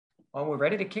Well, we're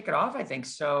ready to kick it off, I think.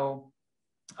 So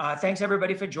thanks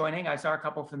everybody for joining. I saw a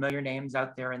couple familiar names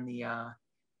out there in the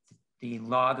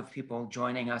log of people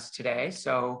joining us today.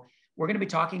 So we're going to be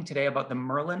talking today about the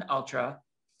Merlin Ultra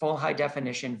Full High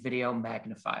Definition Video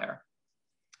Magnifier.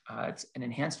 It's an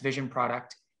enhanced vision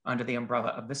product under the umbrella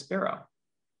of Vispero.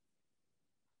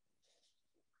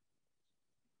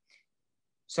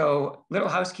 So little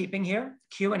housekeeping here.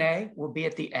 Q&A will be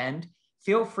at the end.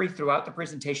 Feel free throughout the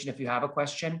presentation if you have a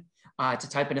question to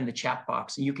type it in the chat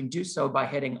box. And you can do so by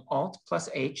hitting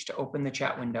Alt+H to open the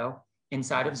chat window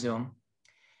inside of Zoom.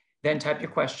 Then type your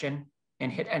question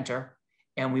and hit enter.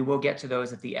 And we will get to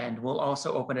those at the end. We'll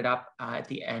also open it up at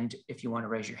the end if you want to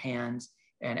raise your hands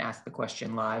and ask the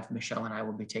question live. Michelle and I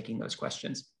will be taking those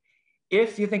questions.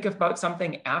 If you think about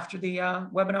something after the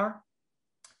webinar,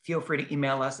 feel free to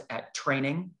email us at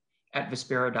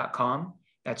training@vispero.com.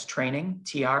 That's training,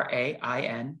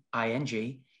 TRAINING,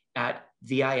 at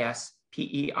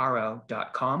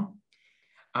VISPERO.com.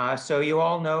 So you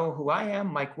all know who I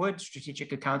am, Mike Wood,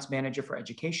 Strategic Accounts Manager for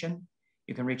Education.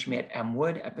 You can reach me at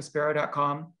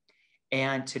mwood@vispero.com.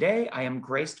 And today I am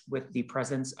graced with the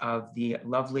presence of the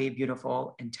lovely,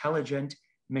 beautiful, intelligent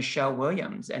Michelle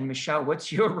Williams. And Michelle,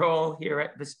 what's your role here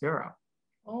at Vispero?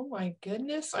 Oh my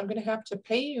goodness, I'm going to have to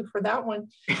pay you for that one.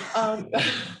 I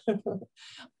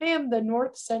am the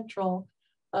North Central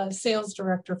Sales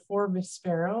Director for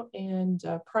Vispero. And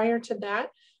prior to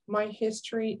that, my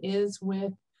history is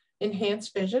with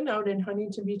Enhanced Vision out in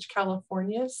Huntington Beach,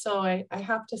 California. So I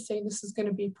have to say this is going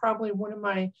to be probably one of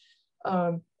my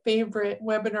favorite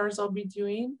webinars I'll be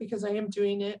doing, because I am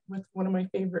doing it with one of my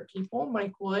favorite people,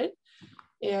 Mike Wood.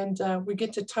 And we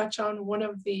get to touch on one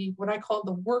of the, what I call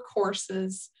the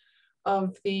workhorses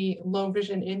of the low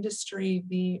vision industry,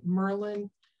 the Merlin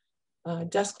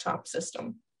desktop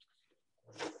system.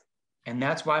 And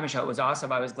that's why, Michelle, it was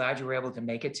awesome. I was glad you were able to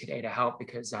make it today to help,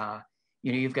 because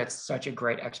you know, you've got such a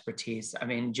great expertise. I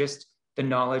mean, just the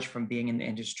knowledge from being in the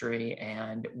industry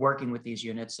and working with these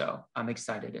units. So I'm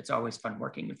excited. It's always fun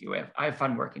working with you. I have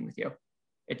fun working with you.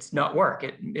 It's not work.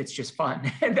 It's just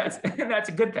fun. And that's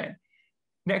a good thing.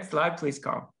 Next slide, please,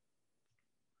 Carl.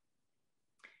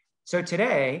 So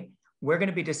today, we're going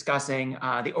to be discussing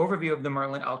the overview of the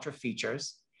Merlin Ultra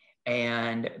features,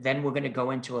 and then we're going to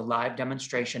go into a live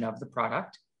demonstration of the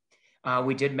product.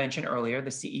 We did mention earlier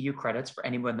the CEU credits. For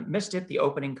anyone that missed it, the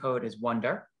opening code is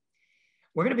WONDER.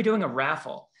 We're going to be doing a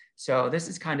raffle. So this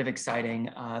is kind of exciting.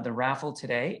 The raffle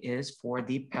today is for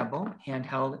the Pebble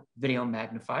handheld video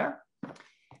magnifier.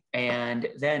 And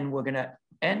then we're going to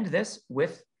end this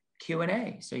with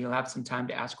Q&A. So you'll have some time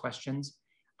to ask questions,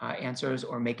 answers,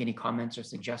 or make any comments or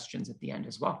suggestions at the end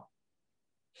as well.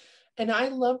 And I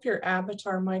love your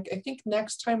avatar, Mike. I think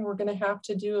next time we're going to have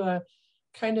to do a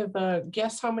kind of a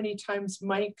guess how many times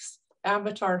Mike's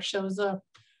avatar shows up.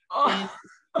 And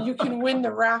you can win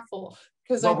the raffle,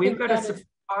 because I think that is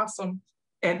awesome.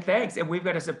 And thanks. And we've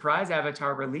got a surprise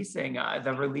avatar releasing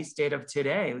the release date of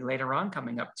today later on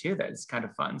coming up too. That is kind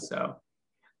of fun. So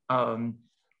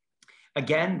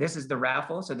again, this is the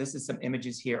raffle. So this is some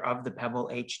images here of the Pebble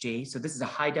HD. So this is a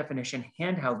high definition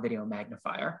handheld video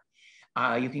magnifier.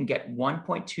 You can get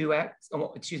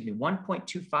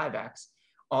 1.25x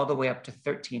all the way up to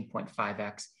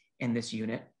 13.5x in this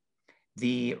unit.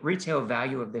 The retail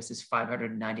value of this is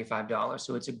 $595.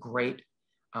 So it's a great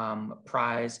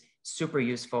prize, super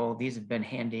useful. These have been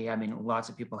handy. I mean, lots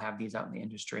of people have these out in the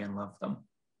industry and love them.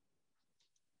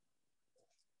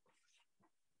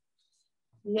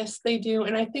 Yes, they do.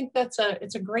 And I think it's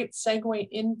a great segue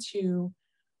into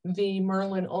the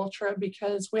Merlin Ultra,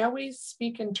 because we always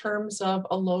speak in terms of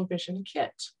a low vision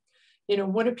kit. You know,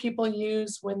 what do people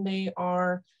use when they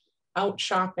are out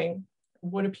shopping?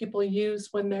 What do people use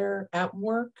when they're at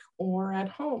work or at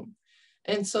home?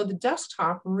 And so the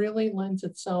desktop really lends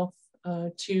itself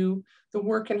to the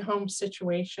work and home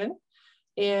situation.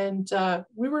 And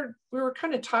we were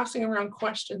kind of tossing around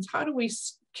questions. How do we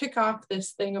kick off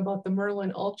this thing about the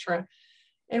Merlin Ultra?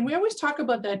 And we always talk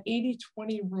about that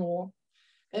 80-20 rule.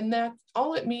 And that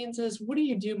all it means is, what do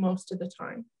you do most of the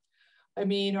time? I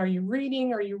mean, are you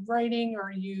reading? Are you writing?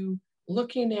 Are you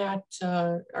looking at,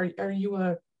 are you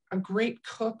a great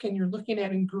cook and you're looking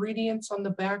at ingredients on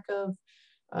the back of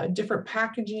different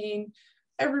packaging?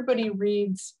 Everybody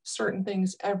reads certain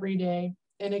things every day.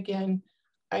 And again,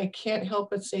 I can't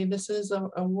help but say this is a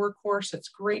workhorse. It's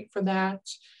great for that.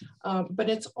 But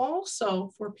it's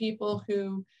also for people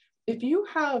who, if you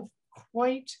have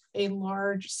quite a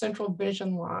large central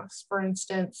vision loss, for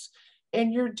instance,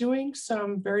 and you're doing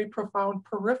some very profound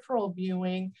peripheral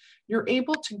viewing, you're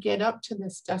able to get up to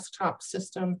this desktop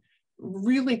system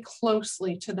really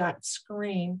closely to that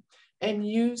screen and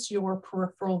use your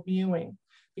peripheral viewing,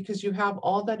 because you have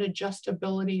all that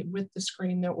adjustability with the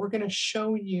screen that we're going to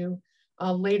show you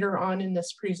later on in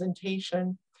this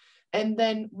presentation. And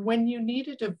then when you need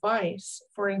a device,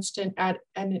 for instance, at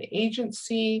an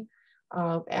agency,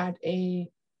 at a,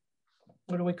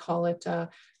 what do we call it,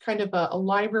 kind of a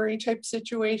library type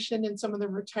situation in some of the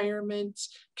retirement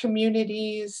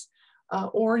communities,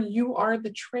 or you are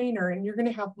the trainer and you're going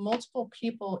to have multiple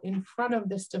people in front of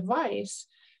this device,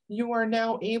 you are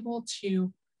now able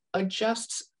to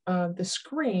adjust the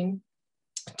screen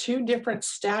to different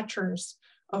statures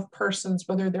of persons,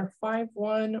 whether they're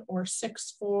 5'1" or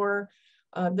 6'4".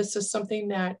 This is something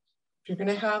that if you're going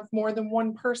to have more than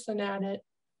one person at it,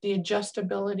 the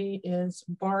adjustability is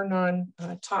bar none,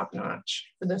 top notch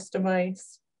for this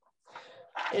device.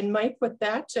 And Mike, with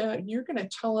that, you're going to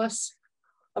tell us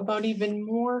about even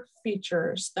more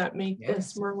features that make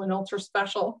this Merlin Ultra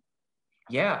special.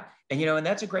 Yeah, and and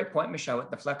that's a great point, Michelle, with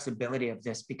the flexibility of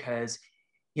this, because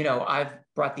I've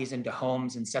brought these into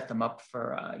homes and set them up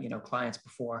for clients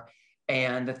before,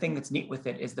 and the thing that's neat with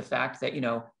it is the fact that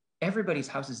everybody's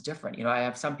house is different. I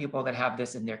have some people that have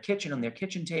this in their kitchen, on their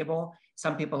kitchen table.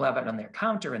 Some people have it on their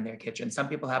counter in their kitchen. Some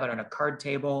people have it on a card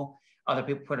table. Other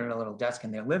people put it on a little desk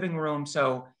in their living room.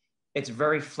 So it's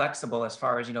very flexible as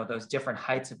far as those different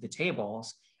heights of the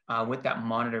tables, with that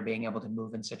monitor being able to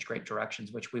move in such great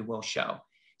directions, which we will show.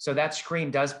 So that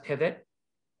screen does pivot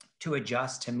to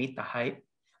adjust to meet the height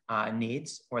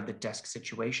needs or the desk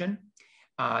situation.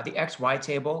 The XY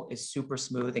table is super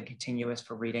smooth and continuous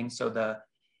for reading. So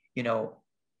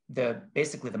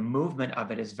basically the movement of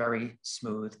it is very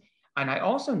smooth. And I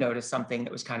also noticed something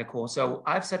that was kind of cool. So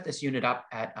I've set this unit up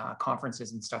at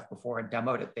conferences and stuff before and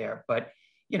demoed it there, but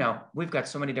we've got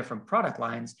so many different product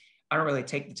lines. I don't really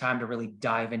take the time to really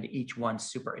dive into each one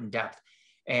super in depth.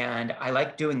 And I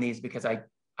like doing these because I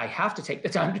have to take the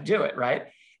time to do it, right?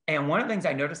 And one of the things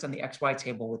I noticed on the XY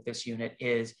table with this unit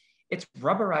is it's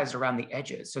rubberized around the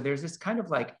edges. So there's this kind of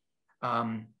like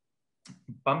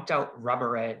bumped out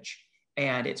rubber edge.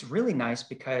 And it's really nice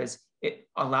because it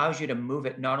allows you to move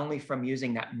it not only from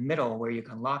using that middle where you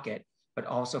can lock it, but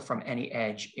also from any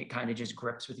edge. It kind of just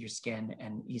grips with your skin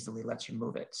and easily lets you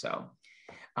move it. So,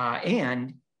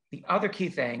 and the other key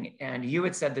thing, and you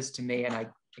had said this to me, and I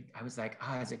was like,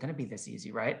 is it going to be this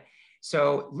easy, right?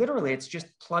 So literally it's just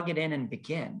plug it in and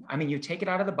begin. I mean, you take it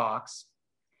out of the box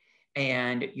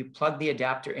and you plug the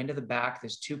adapter into the back.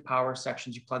 There's 2 power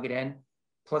sections. You plug it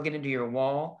into your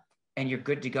wall, and you're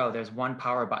good to go. There's 1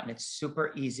 power button. It's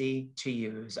super easy to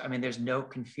use. I mean, there's no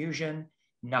confusion,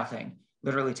 nothing.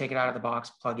 Literally take it out of the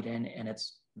box, plug it in, and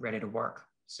it's ready to work.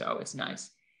 So it's nice.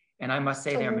 And I must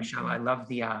say there, Michelle, I love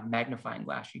the magnifying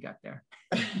glass you got there.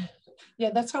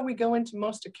 Yeah, that's how we go into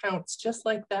most accounts, just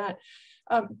like that.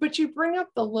 But you bring up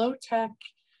the low-tech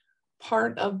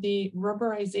part of the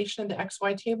rubberization of the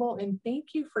XY table, and thank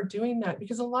you for doing that,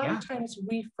 because a lot of times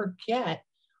we forget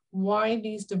why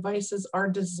these devices are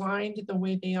designed the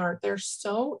way they are. They're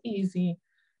so easy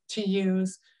to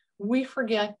use. We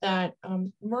forget that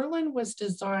Merlin was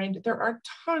designed, there are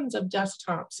tons of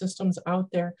desktop systems out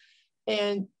there,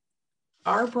 and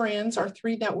our brands, our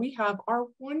 3 that we have, are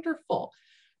wonderful.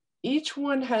 Each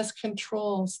one has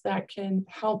controls that can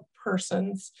help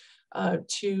persons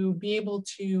to be able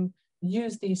to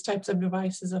use these types of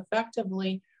devices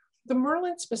effectively. The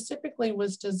Merlin specifically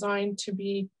was designed to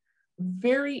be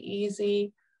very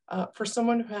easy for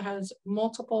someone who has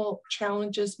multiple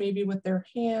challenges, maybe with their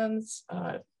hands.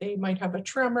 They might have a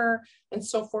tremor and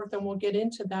so forth, and we'll get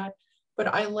into that. But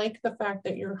I like the fact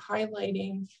that you're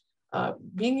highlighting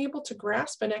being able to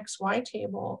grasp an XY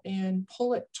table and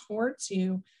pull it towards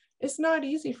you is not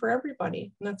easy for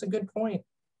everybody. And that's a good point.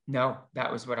 No,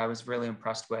 that was what I was really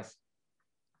impressed with.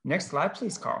 Next slide,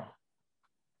 please, Carl.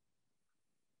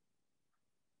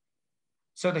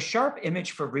 So the sharp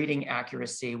image for reading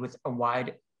accuracy with a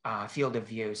wide field of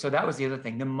view. So that was the other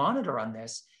thing. The monitor on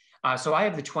this, so I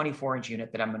have the 24-inch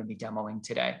unit that I'm going to be demoing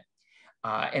today.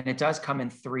 And it does come in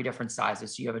 3 different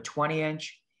sizes. So you have a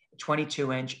 20-inch, a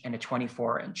 22-inch, and a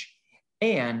 24-inch.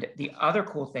 And the other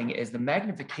cool thing is the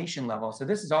magnification level. So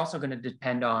this is also going to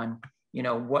depend on,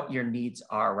 what your needs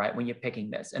are, right, when you're picking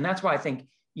this. And that's why I think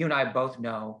you and I both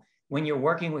know when you're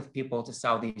working with people to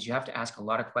sell these, you have to ask a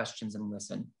lot of questions and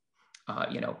listen.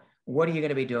 What are you going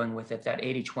to be doing with it? That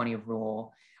 80-20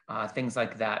 rule, things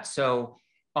like that. So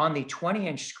on the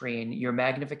 20-inch screen, your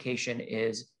magnification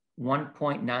is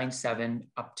 1.97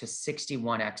 up to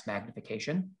 61x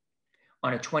magnification.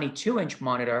 On a 22-inch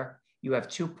monitor, you have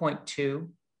 2.2 to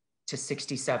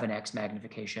 67x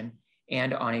magnification.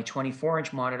 And on a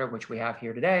 24-inch monitor, which we have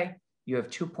here today, you have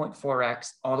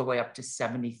 2.4x all the way up to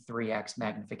 73x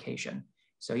magnification.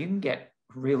 So you can get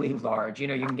really large, you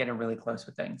can get in really close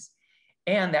with things.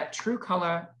 And that true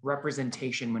color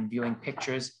representation when viewing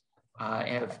pictures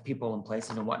of people and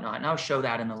places and whatnot. And I'll show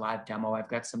that in the live demo. I've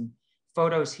got some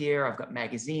photos here. I've got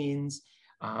magazines,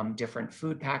 different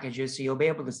food packages. So you'll be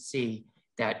able to see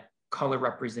that color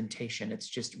representation. It's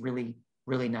just really,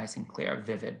 really nice and clear,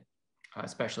 vivid,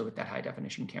 especially with that high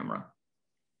definition camera.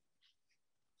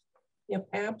 Yep,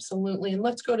 absolutely. And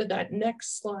let's go to that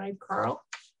next slide, Carl.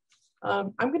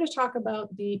 I'm going to talk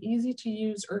about the easy to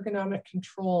use ergonomic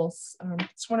controls.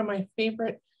 It's one of my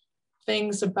favorite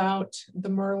things about the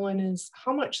Merlin is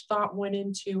how much thought went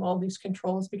into all these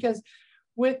controls, because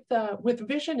with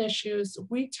vision issues,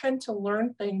 we tend to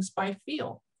learn things by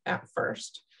feel at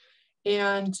first.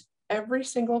 And every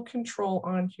single control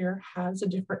on here has a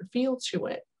different feel to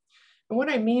it. And what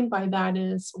I mean by that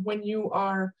is when you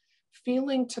are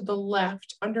feeling to the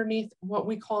left underneath what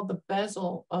we call the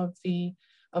bezel of the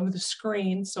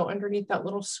screen, so underneath that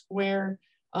little square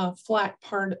flat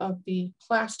part of the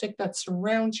plastic that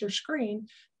surrounds your screen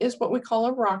is what we call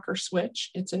a rocker switch.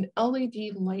 It's an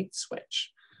LED light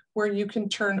switch where you can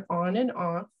turn on and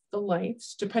off the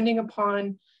lights depending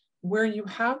upon where you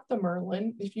have the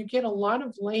Merlin. If you get a lot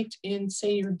of light in,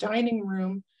 say, your dining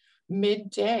room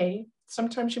midday,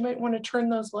 sometimes you might want to turn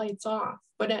those lights off,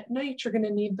 but at night you're going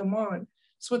to need them on.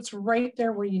 So it's right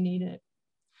there where you need it.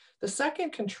 The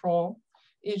second control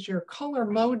is your color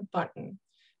mode button.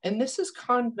 And this is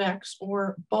convex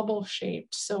or bubble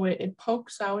shaped. So it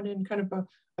pokes out in kind of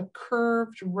a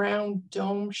curved round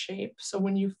dome shape. So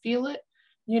when you feel it,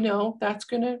 that's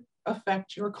going to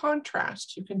affect your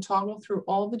contrast. You can toggle through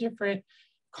all the different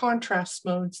contrast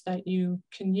modes that you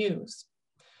can use.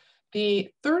 The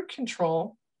third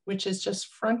control, which is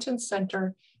just front and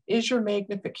center, is your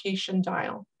magnification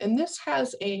dial. And this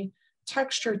has a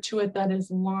texture to it that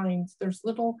is lines. There's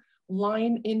little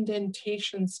line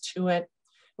indentations to it.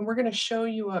 And we're going to show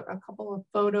you a couple of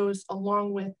photos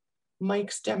along with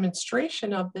Mike's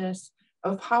demonstration of this,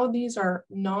 of how these are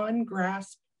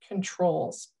non-grasp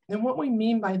controls. And what we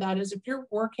mean by that is if you're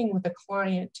working with a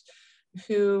client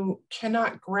who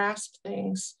cannot grasp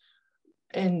things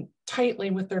and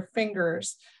tightly with their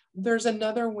fingers, there's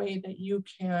another way that you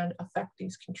can affect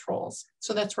these controls.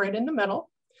 So that's right in the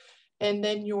middle. And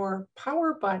then your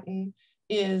power button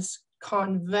is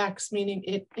convex, meaning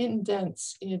it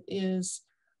indents. It is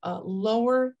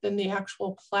lower than the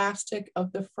actual plastic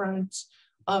of the front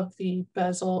of the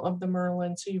bezel of the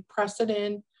Merlin. So you press it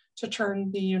in to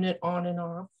turn the unit on and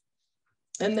off.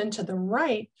 And then to the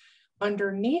right,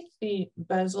 underneath the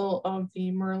bezel of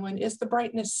the Merlin is the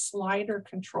brightness slider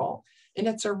control. And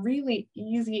it's a really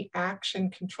easy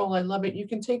action control. I love it. You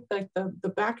can take like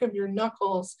the back of your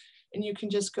knuckles and you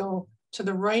can just go to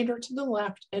the right or to the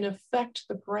left and affect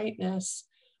the brightness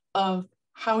of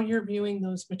how you're viewing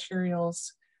those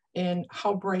materials and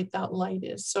how bright that light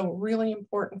is. So really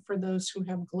important for those who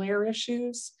have glare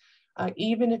issues,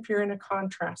 even if you're in a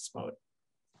contrast mode.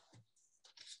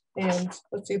 And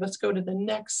let's see, let's go to the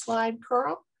next slide,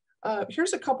 Carl.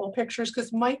 Here's a couple of pictures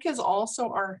because Mike is also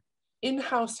our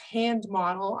in-house hand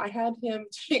model. I had him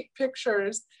take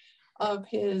pictures of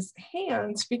his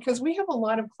hands because we have a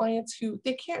lot of clients who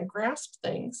they can't grasp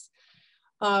things.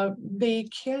 They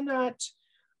cannot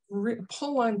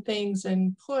pull on things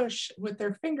and push with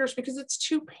their fingers because it's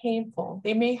too painful.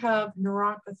 They may have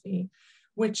neuropathy,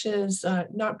 which is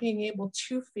not being able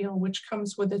to feel, which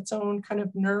comes with its own kind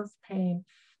of nerve pain.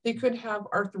 They could have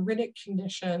arthritic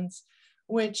conditions,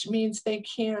 which means they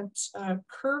can't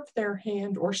curve their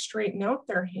hand or straighten out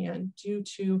their hand due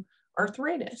to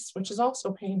arthritis, which is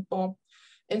also painful.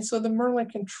 And so the Merlin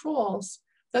controls,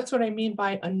 that's what I mean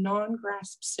by a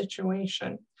non-grasp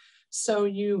situation. So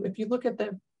if you look at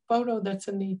the photo that's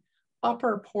in the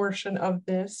upper portion of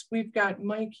this, we've got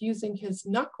Mike using his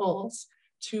knuckles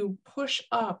to push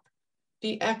up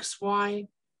the XY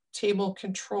table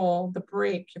control, the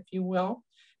brake, if you will,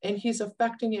 and he's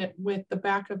affecting it with the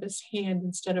back of his hand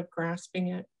instead of grasping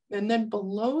it. And then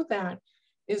below that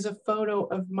is a photo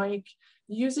of Mike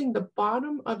using the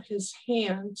bottom of his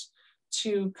hand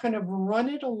to kind of run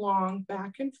it along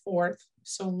back and forth,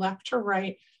 so left to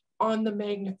right, on the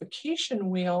magnification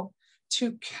wheel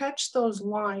to catch those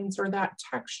lines or that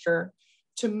texture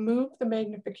to move the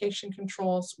magnification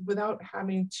controls without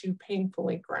having to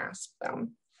painfully grasp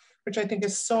them, which I think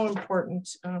is so important.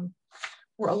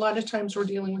 Where a lot of times we're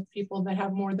dealing with people that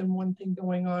have more than one thing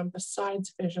going on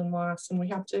besides vision loss, and we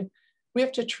have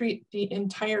to treat the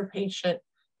entire patient,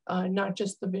 not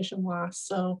just the vision loss.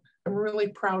 So I'm really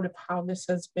proud of how this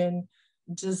has been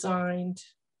designed.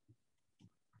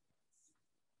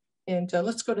 And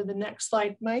let's go to the next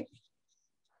slide, Mike.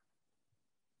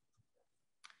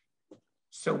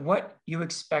 So what you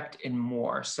expect in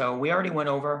more. So we already went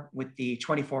over with the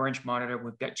 24-inch monitor,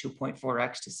 we've got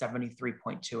 2.4x to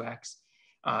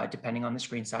 73.2x, depending on the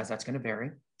screen size, that's going to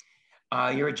vary.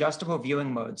 Your adjustable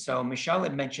viewing mode. So Michelle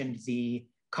had mentioned the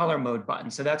color mode button.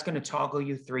 So that's going to toggle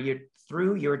you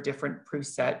through your different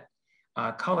preset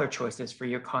color choices for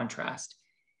your contrast.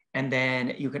 And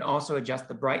then you can also adjust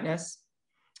the brightness,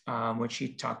 which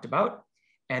she talked about.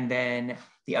 And then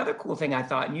the other cool thing I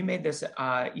thought, and you made this,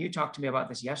 you talked to me about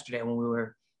this yesterday when we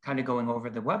were kind of going over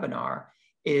the webinar,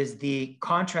 is the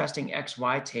contrasting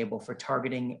XY table for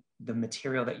targeting the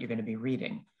material that you're going to be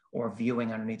reading or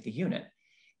viewing underneath the unit.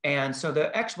 And so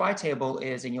the XY table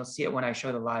is, and you'll see it when I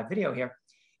show the live video here,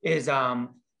 is kind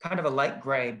of a light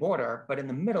gray border, but in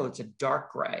the middle, it's a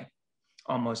dark gray,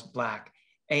 almost black.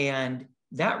 And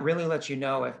that really lets you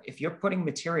know if you're putting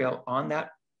material on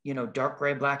that, dark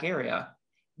gray black area,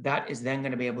 that is then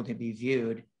going to be able to be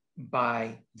viewed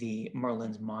by the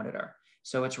Merlin's monitor.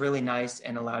 So it's really nice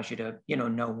and allows you to,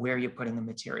 know where you're putting the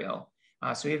material.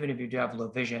 So even if you do have low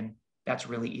vision, that's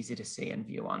really easy to see and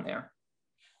view on there.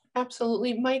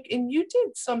 Absolutely, Mike. And you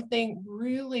did something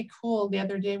really cool the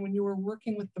other day when you were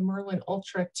working with the Merlin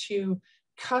Ultra to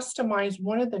customize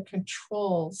one of the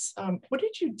controls. What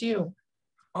did you do?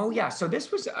 Oh yeah, so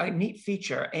this was a neat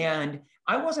feature and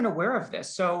I wasn't aware of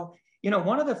this. So,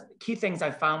 one of the key things I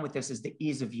found with this is the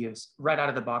ease of use right out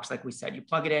of the box. Like we said, you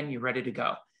plug it in, you're ready to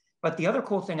go. But the other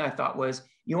cool thing I thought was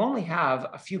you only have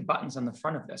a few buttons on the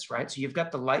front of this, right? So you've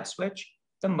got the light switch,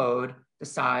 the mode, the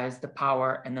size, the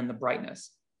power, and then the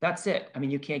brightness. That's it. I mean,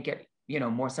 you can't get,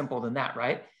 more simple than that,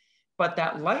 right? But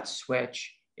that light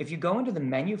switch, if you go into the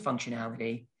menu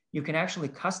functionality, you can actually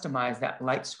customize that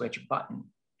light switch button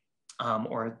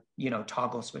or,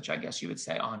 toggle switch, I guess you would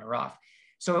say, on or off.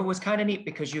 So it was kind of neat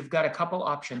because you've got a couple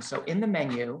options. So in the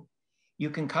menu,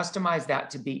 you can customize that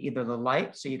to be either the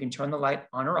light, so you can turn the light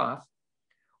on or off,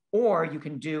 or you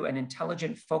can do an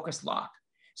intelligent focus lock.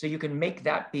 So you can make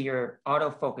that be your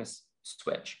autofocus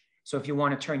switch. So if you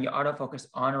want to turn your autofocus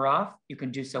on or off, you can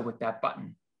do so with that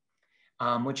button,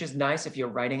 which is nice if you're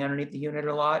writing underneath the unit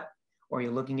a lot, or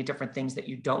you're looking at different things that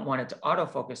you don't want it to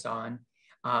autofocus on.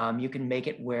 You can make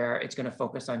it where it's going to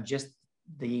focus on just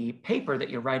the paper that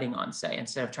you're writing on, say,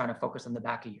 instead of trying to focus on the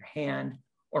back of your hand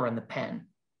or on the pen.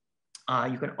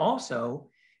 You can also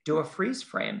do a freeze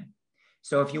frame.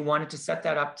 So if you wanted to set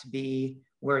that up to be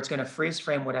where it's going to freeze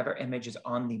frame whatever image is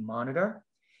on the monitor.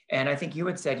 And I think you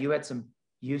had said you had some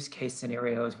use case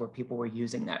scenarios where people were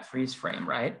using that freeze frame,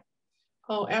 right?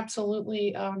 Oh,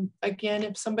 absolutely. Again,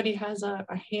 if somebody has a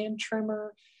hand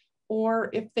trimmer, or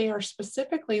if they are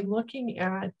specifically looking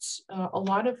at a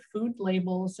lot of food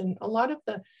labels and a lot of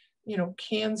the,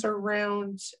 cans are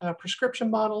round,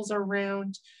 prescription bottles are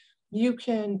round, you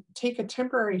can take a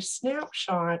temporary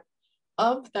snapshot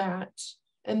of that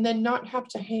and then not have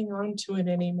to hang on to it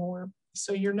anymore.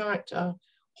 So you're not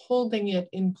holding it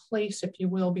in place, if you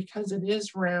will, because it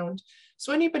is round.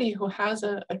 So anybody who has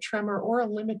a tremor or a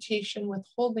limitation with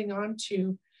holding on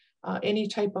to any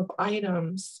type of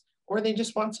items, or they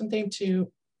just want something to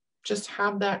just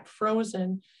have that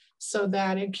frozen so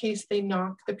that in case they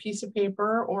knock the piece of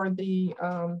paper or the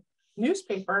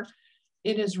newspaper,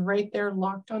 it is right there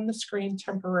locked on the screen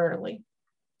temporarily.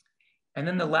 And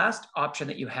then the last option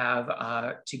that you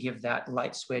have to give that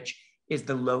light switch is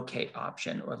the locate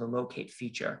option or the locate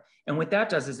feature. And what that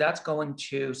does is that's going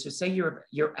to, so say you're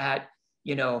at,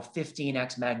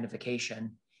 15x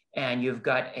magnification and you've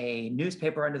got a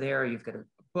newspaper under there, you've got a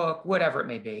book, whatever it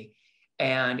may be.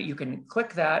 And you can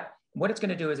click that. What it's going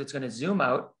to do is it's going to zoom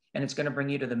out and it's going to bring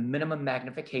you to the minimum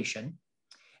magnification.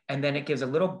 And then it gives a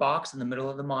little box in the middle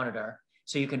of the monitor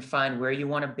so you can find where you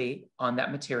want to be on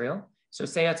that material. So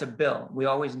say it's a bill. We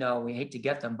always know, we hate to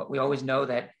get them, but we always know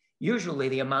that usually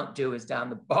the amount due is down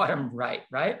the bottom right?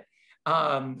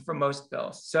 For most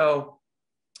bills. So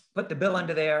put the bill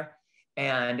under there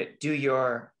and do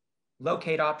your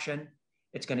locate option.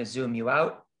 It's going to zoom you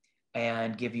out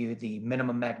and give you the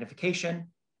minimum magnification,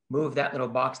 move that little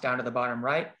box down to the bottom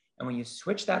right. And when you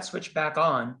switch that switch back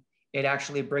on, it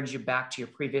actually brings you back to your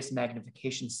previous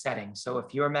magnification setting. So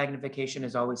if your magnification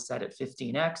is always set at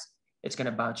 15x, it's going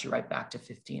to bounce you right back to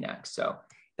 15x. So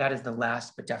that is the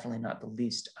last, but definitely not the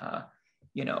least,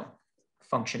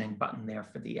 functioning button there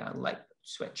for the light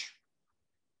switch.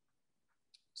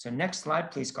 So next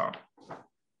slide, please, Carl.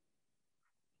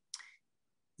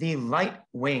 The light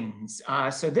wings.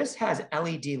 So this has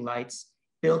LED lights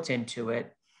built into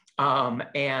it,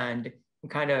 and we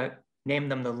kind of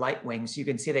named them the light wings. You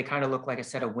can see they kind of look like a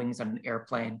set of wings on an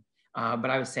airplane. But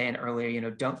I was saying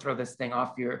earlier, don't throw this thing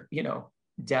off your,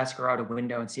 desk or out a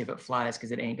window and see if it flies,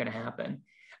 because it ain't going to happen.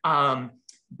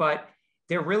 But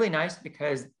they're really nice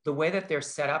because the way that they're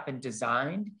set up and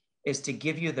designed is to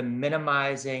give you the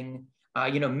minimize the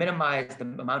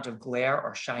amount of glare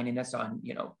or shininess on,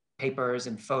 papers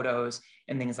and photos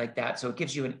and things like that. So it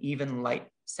gives you an even light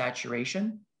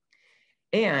saturation.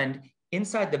 And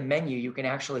inside the menu, you can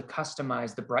actually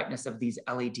customize the brightness of these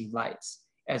LED lights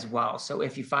as well. So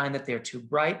if you find that they're too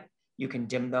bright, you can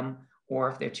dim them, or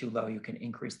if they're too low, you can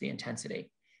increase the intensity.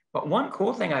 But one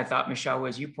cool thing I thought, Michelle,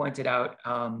 was you pointed out,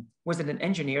 was it an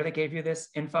engineer that gave you this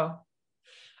info?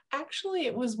 Actually,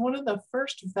 it was one of the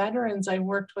first veterans I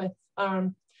worked with.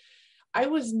 I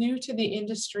was new to the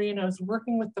industry and I was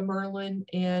working with the Merlin,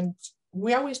 and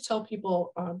we always tell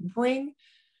people, bring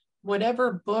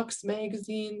whatever books,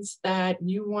 magazines that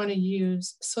you want to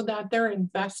use so that they're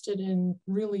invested in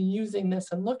really using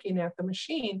this and looking at the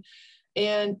machine.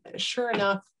 And sure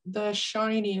enough, the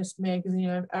shiniest magazine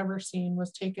I've ever seen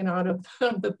was taken out of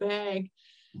the bag,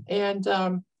 and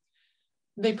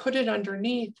they put it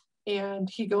underneath, and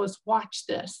he goes, watch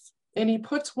this. And he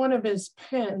puts one of his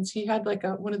pens, he had like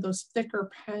one of those thicker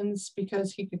pens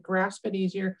because he could grasp it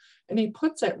easier, and he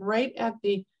puts it right at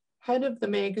the head of the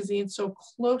magazine, so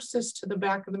closest to the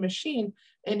back of the machine,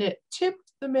 and it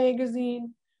tipped the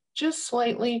magazine just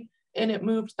slightly, and it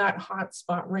moved that hot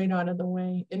spot right out of the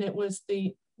way. And it was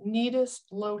the neatest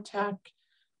low-tech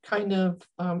kind of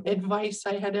advice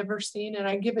I had ever seen, and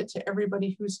I give it to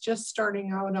everybody who's just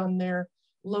starting out on their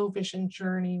low vision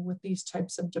journey with these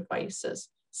types of devices.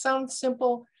 Sounds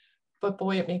simple, but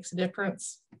boy, it makes a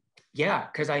difference. Yeah,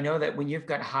 because I know that when you've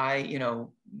got high,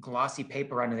 glossy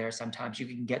paper under there, sometimes you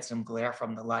can get some glare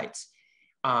from the lights.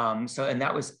 And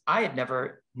I had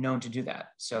never known to do that.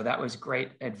 So that was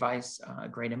great advice,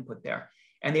 great input there.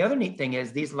 And the other neat thing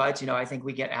is these lights, I think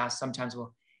we get asked sometimes,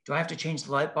 well, do I have to change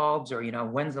the light bulbs, or,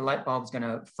 when's the light bulbs going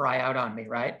to fry out on me,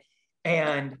 right?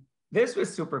 And this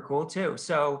was super cool too.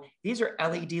 So these are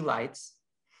LED lights,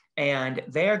 and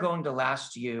they are going to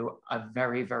last you a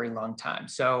very, very long time.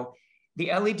 So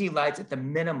the LED lights at the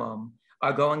minimum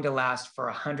are going to last for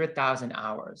 100,000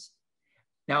 hours.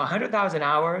 Now, 100,000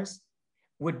 hours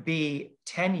would be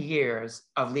 10 years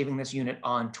of leaving this unit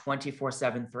on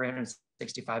 24/7,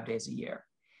 365 days a year.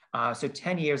 So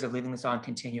 10 years of leaving this on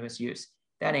continuous use,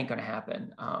 that ain't gonna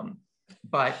happen.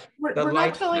 But we're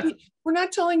not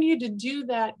telling you to do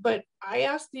that, but I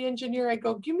asked the engineer, I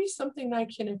go, give me something I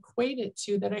can equate it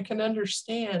to that I can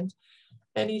understand.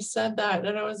 And he said that,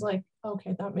 and I was like,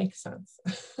 okay, that makes sense.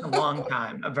 A long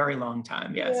time, a very long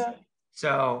time, yes. Yeah.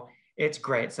 So it's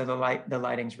great. So the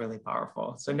lighting's really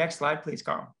powerful. So next slide, please,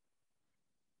 Carl.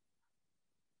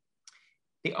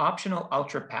 The optional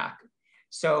Ultra Pack.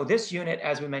 So this unit,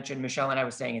 as we mentioned, Michelle and I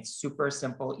was saying, it's super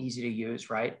simple, easy to use,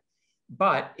 right?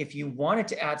 But if you wanted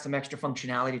to add some extra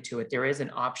functionality to it, there is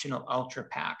an optional Ultra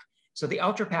Pack. So the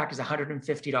Ultra Pack is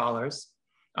 $150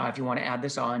 if you want to add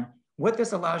this on. What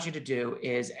this allows you to do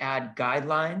is add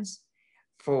guidelines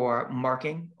for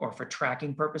marking or for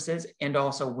tracking purposes, and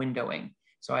also windowing.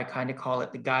 So I kind of call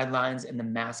it the guidelines and the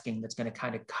masking that's going to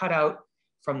kind of cut out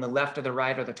from the left or the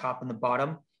right or the top and the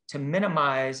bottom to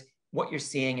minimize what you're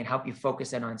seeing and help you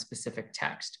focus in on specific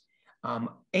text.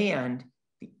 And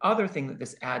the other thing that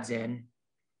this adds in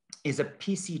is a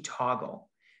PC toggle.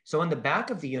 So in the back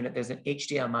of the unit, there's an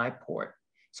HDMI port.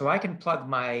 So I can plug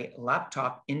my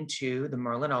laptop into the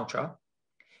Merlin Ultra,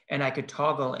 and I could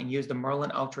toggle and use the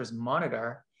Merlin Ultra's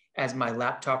monitor as my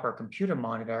laptop or computer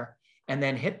monitor, and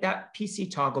then hit that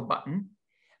PC toggle button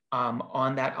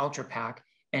on that Ultra Pack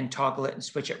and toggle it and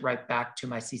switch it right back to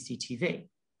my CCTV.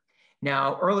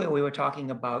 Now, earlier we were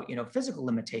talking about, physical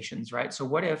limitations, right? So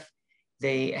what if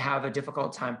they have a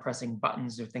difficult time pressing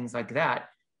buttons or things like that?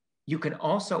 You can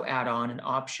also add on an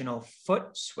optional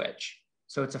foot switch.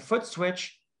 So it's a foot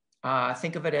switch.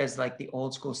 Think of it as like the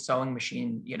old school sewing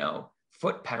machine,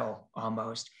 foot pedal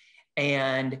almost.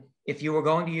 And if you were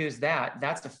going to use that,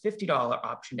 that's a $50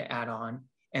 option to add on.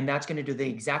 And that's going to do the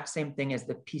exact same thing as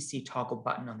the PC toggle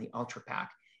button on the Ultra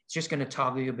Pack. It's just going to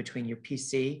toggle you between your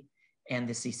PC and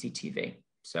the CCTV.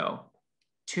 So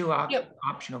two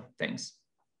optional things.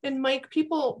 And Mike,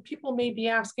 people may be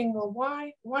asking, well,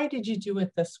 why did you do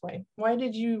it this way? Why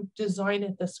did you design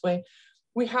it this way?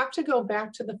 We have to go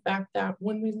back to the fact that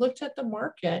when we looked at the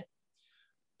market,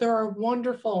 there are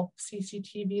wonderful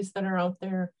CCTVs that are out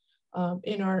there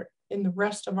in the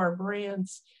rest of our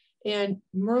brands. And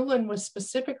Merlin was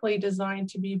specifically designed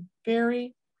to be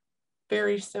very,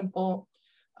 very simple,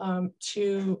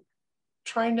 to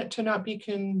try to not be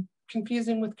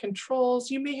confusing with controls.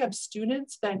 You may have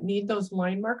students that need those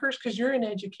line markers because you're in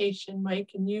education,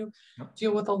 Mike, and you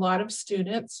deal with a lot of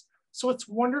students. So it's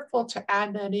wonderful to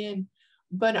add that in.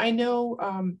 But I know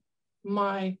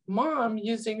my mom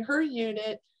using her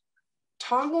unit,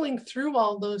 toggling through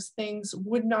all those things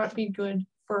would not be good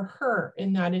for her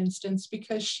in that instance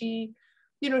because she,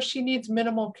 you know, she needs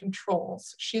minimal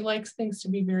controls. She likes things to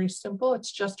be very simple.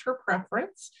 It's just her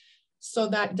preference. So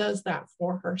that does that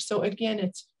for her. So again,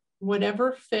 it's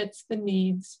whatever fits the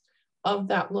needs of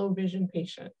that low vision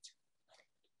patient.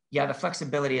 Yeah, the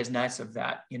flexibility is nice of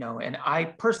that, you know, and I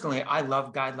personally, I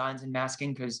love guidelines and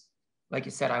masking because like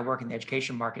you said, I work in the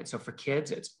education market. So for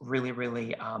kids, it's really,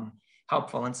 really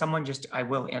helpful. And someone just, I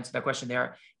will answer that question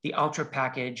there. The Ultra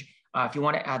package, if you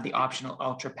want to add the optional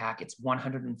Ultra pack, it's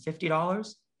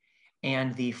 $150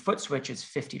 and the foot switch is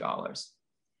 $50.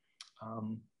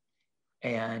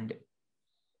 And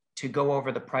to go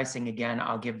over the pricing again,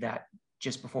 I'll give that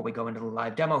just before we go into the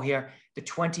live demo here. The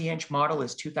 20-inch model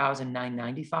is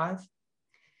 $2,995.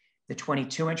 The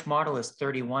 22-inch model is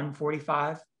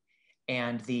 $3,145.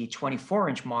 And the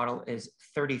 24-inch model is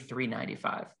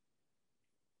 $3,395.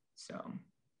 So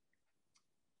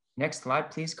next slide,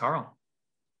 please, Carl.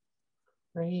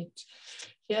 Great.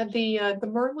 Yeah, the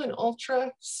Merlin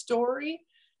Ultra story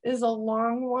is a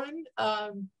long one.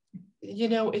 You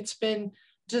know, it's been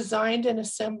designed and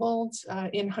assembled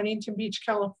in Huntington Beach,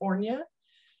 California.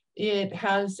 It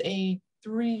has a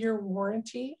 3-year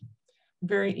warranty,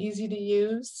 very easy to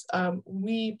use.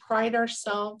 We pride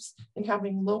ourselves in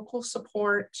having local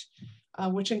support,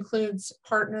 which includes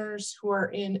partners who are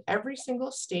in every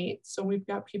single state. So we've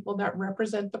got people that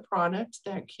represent the product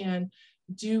that can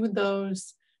do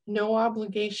those no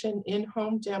obligation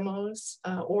in-home demos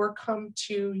or come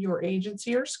to your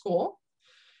agency or school.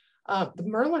 The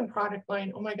Merlin product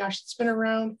line, oh my gosh, it's been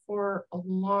around for a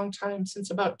long time,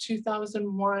 since about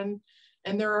 2001.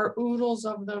 And there are oodles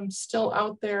of them still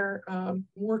out there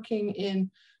working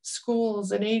in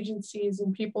schools and agencies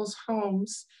and people's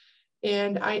homes.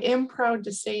 And I am proud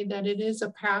to say that it is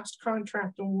a past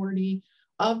contract awardee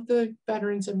of the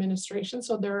Veterans Administration.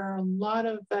 So there are a lot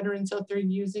of veterans out there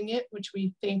using it, which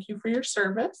we thank you for your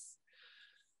service.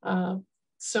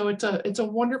 So it's a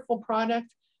wonderful product.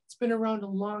 It's been around a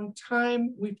long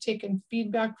time. We've taken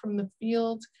feedback from the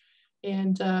field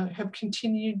and have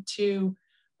continued to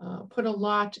put a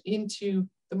lot into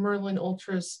the Merlin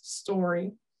Ultra's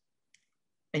story.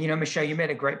 And you know, Michelle, you made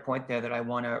a great point there that I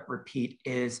want to repeat,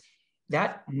 is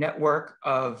that network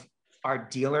of our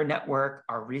dealer network,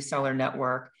 our reseller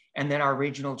network, and then our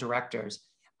regional directors.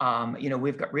 You know,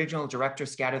 we've got regional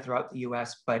directors scattered throughout the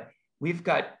US, but we've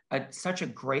got such a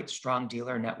great, strong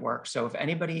dealer network. So if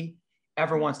anybody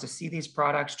ever wants to see these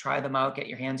products, try them out, get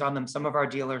your hands on them. Some of our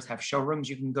dealers have showrooms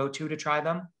you can go to try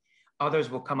them. Others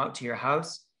will come out to your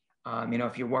house. You know,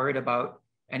 if you're worried about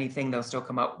anything, they'll still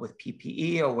come out with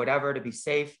PPE or whatever to be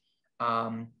safe.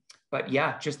 But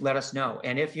yeah, just let us know.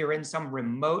 And if you're in some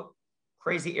remote,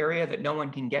 crazy area that no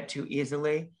one can get to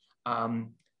easily,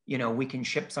 you know, we can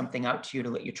ship something out to you to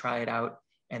let you try it out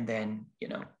and then, you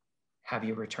know, have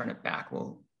you return it back.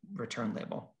 We'll return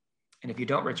label. And if you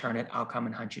don't return it, I'll come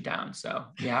and hunt you down. So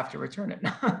you have to return it.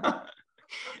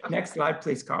 Next slide,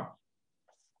 please, Carl.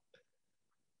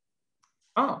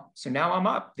 Oh, so now I'm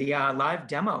up, the live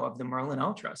demo of the Merlin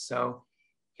Ultra. So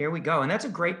here we go. And that's a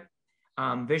great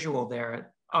visual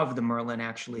there of the Merlin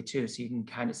actually too. So you can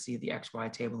kind of see the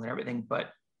XY table and everything,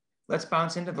 but let's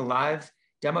bounce into the live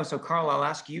demo. So Carl, I'll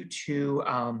ask you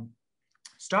to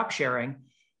stop sharing.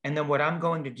 And then what I'm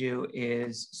going to do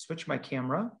is switch my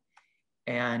camera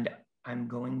and I'm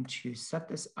going to set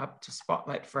this up to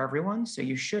spotlight for everyone. So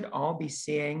you should all be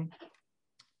seeing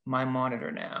my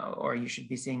monitor now, or you should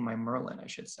be seeing my Merlin, I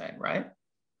should say, right?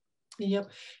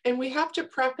 Yep. And we have to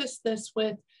preface this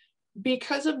with,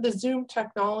 because of the Zoom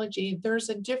technology, there's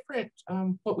a different,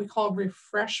 what we call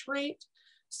refresh rate.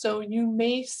 So you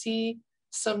may see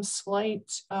some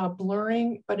slight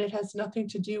blurring, but it has nothing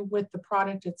to do with the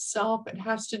product itself. It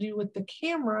has to do with the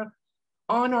camera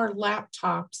on our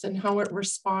laptops and how it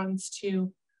responds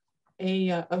to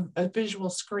a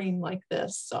visual screen like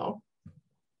this. So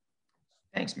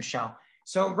thanks, Michelle.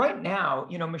 So right now,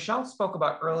 you know, Michelle spoke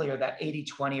about earlier that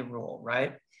 80-20 rule,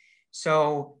 right?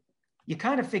 So you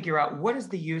kind of figure out, what is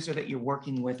the user that you're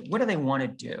working with? What do they want to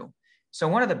do? So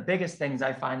one of the biggest things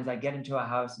I find as I get into a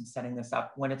house and setting this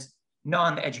up, when it's not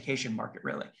in the education market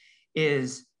really,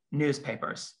 is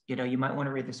newspapers. You know, you might want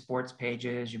to read the sports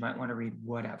pages, you might want to read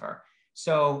whatever.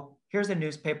 So here's a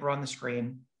newspaper on the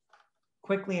screen.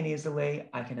 Quickly and easily,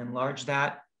 I can enlarge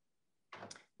that.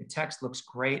 The text looks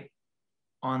great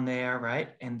on there, right?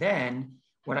 And then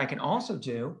what I can also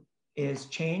do is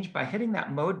change by hitting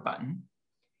that mode button.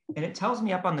 And it tells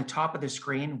me up on the top of the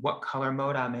screen what color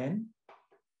mode I'm in.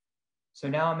 So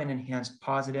now I'm in enhanced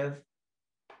positive,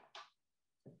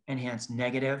 enhanced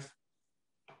negative.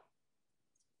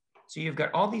 So you've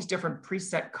got all these different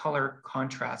preset color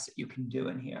contrasts that you can do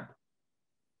in here.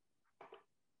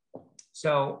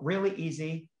 So really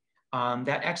easy.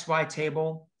 That XY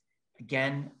table,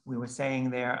 again, we were saying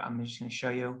there, I'm just gonna show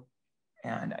you,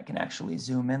 and I can actually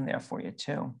zoom in there for you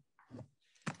too.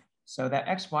 So that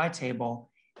XY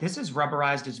table, this is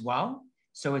rubberized as well.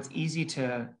 So it's easy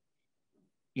to,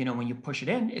 you know, when you push it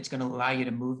in, it's gonna allow you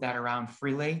to move that around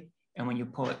freely. And when you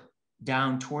pull it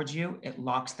down towards you, it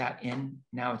locks that in.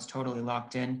 Now it's totally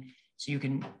locked in. So you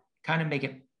can kind of make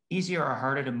it easier or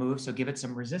harder to move. So give it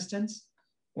some resistance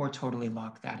or totally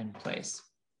lock that in place.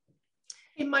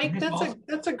 Hey, Mike,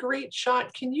 that's a great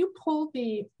shot. Can you pull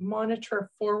the monitor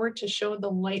forward to show the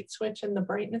light switch and the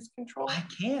brightness control? I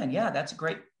can, yeah, that's a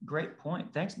great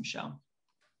point. Thanks, Michelle.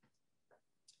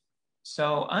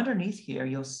 So underneath here,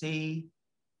 you'll see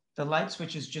the light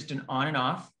switch is just an on and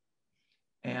off,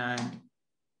 and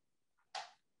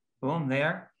boom,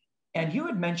 there. And you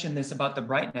had mentioned this about the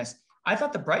brightness. I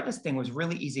thought the brightness thing was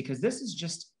really easy because this is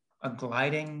just a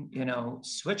gliding, you know,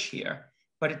 switch here,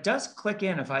 but it does click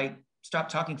in. If I stop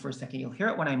talking for a second, you'll hear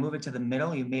it when I move it to the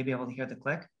middle. You may be able to hear the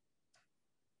click.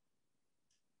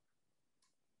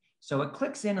 So it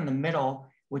clicks in the middle,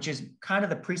 which is kind of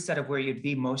the preset of where you'd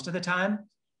be most of the time,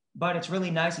 but it's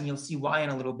really nice, and you'll see why in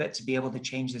a little bit, to be able to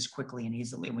change this quickly and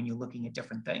easily when you're looking at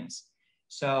different things.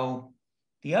 So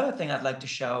the other thing I'd like to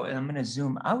show, and I'm going to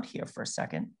zoom out here for a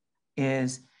second,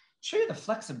 is show you the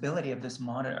flexibility of this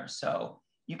monitor. So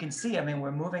you can see, I mean,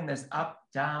 we're moving this up,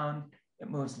 down, it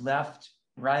moves left,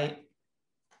 right.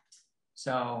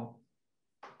 So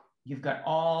you've got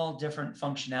all different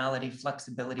functionality,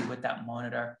 flexibility with that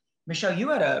monitor. Michelle, you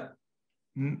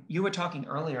were talking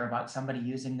earlier about somebody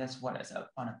using this,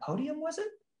 on a podium, was it?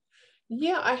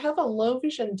 Yeah, I have a low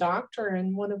vision doctor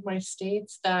in one of my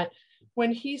states that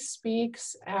when he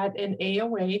speaks at an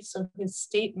AOA, so his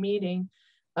state meeting,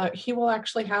 he will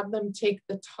actually have them take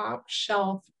the top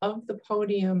shelf of the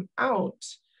podium out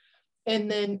and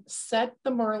then set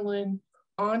the Merlin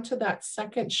onto that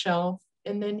second shelf.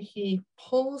 And then he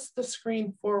pulls the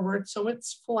screen forward so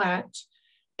it's flat.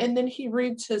 And then he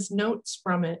reads his notes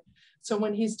from it. So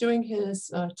when he's doing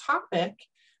his topic,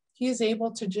 he's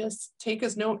able to just take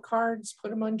his note cards,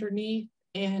 put them underneath,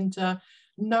 and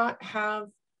not have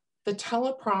the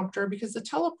teleprompter, because the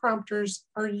teleprompters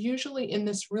are usually in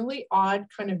this really odd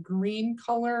kind of green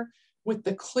color with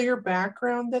the clear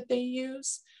background that they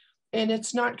use. And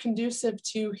it's not conducive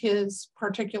to his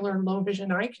particular low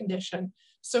vision eye condition.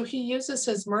 So he uses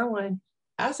his Merlin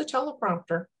as a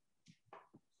teleprompter.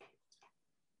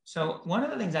 So one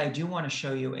of the things I do want to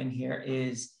show you in here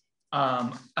is,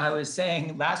 I was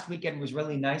saying last weekend was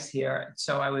really nice here.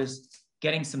 So I was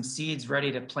getting some seeds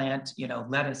ready to plant, you know,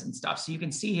 lettuce and stuff. So you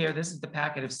can see here, this is the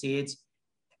packet of seeds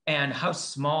and how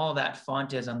small that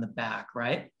font is on the back,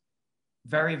 right?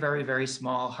 Very, very, very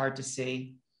small, hard to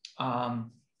see.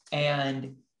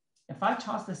 And if I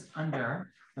toss this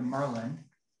under the Merlin,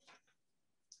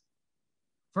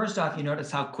 first off, you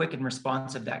notice how quick and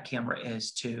responsive that camera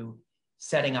is to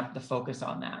setting up the focus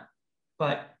on that.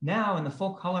 But now in the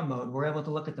full color mode, we're able to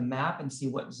look at the map and see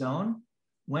what zone,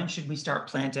 when should we start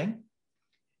planting?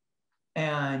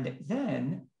 And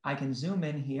then I can zoom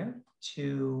in here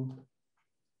to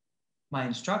my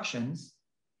instructions,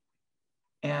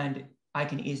 and I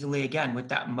can easily, again, with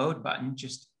that mode button,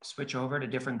 just switch over to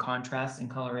different contrasts and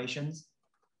colorations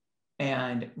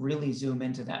and really zoom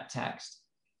into that text.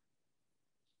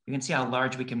 You can see how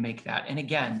large we can make that. And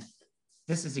again,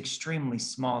 this is extremely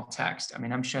small text. I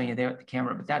mean, I'm showing you there at the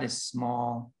camera, but that is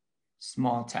small,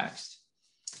 small text.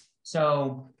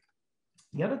 So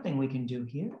the other thing we can do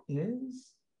here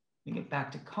is, we get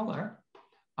back to color.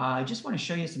 I just want to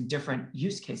show you some different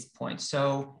use case points.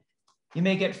 So you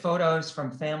may get photos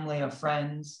from family or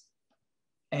friends.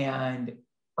 And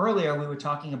earlier we were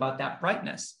talking about that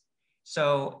brightness.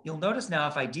 So you'll notice now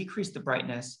if I decrease the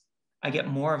brightness, I get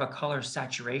more of a color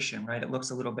saturation, right? It looks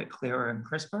a little bit clearer and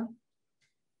crisper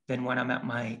than when I'm at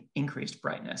my increased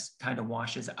brightness, kind of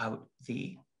washes out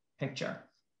the picture.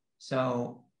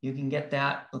 So you can get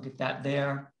that, look at that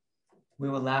there. We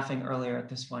were laughing earlier at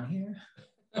this one here.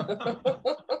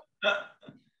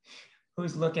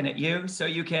 Who's looking at you? So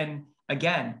you can,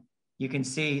 again, you can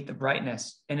see the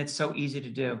brightness, and it's so easy to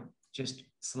do. Just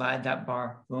slide that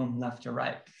bar, boom, left to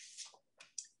right.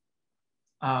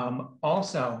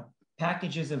 Also,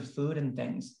 packages of food and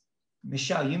things.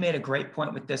 Michelle, you made a great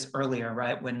point with this earlier,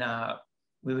 right? When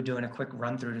we were doing a quick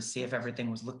run through to see if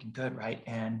everything was looking good, right?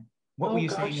 And what were Oh you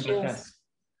saying gosh, about yes. this?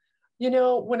 You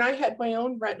know, when I had my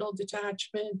own retinal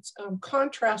detachment,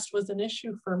 contrast was an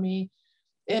issue for me.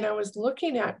 And I was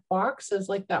looking at boxes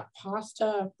like that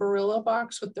pasta Barilla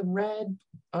box with the red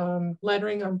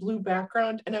lettering on blue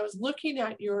background. And I was looking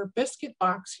at your biscuit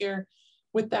box here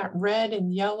with that red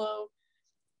and yellow.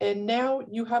 And now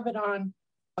you have it on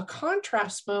a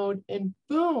contrast mode and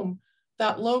boom,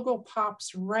 that logo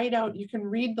pops right out. You can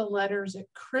read the letters, it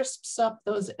crisps up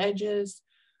those edges.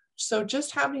 So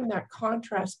just having that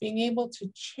contrast, being able to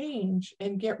change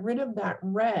and get rid of that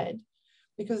red,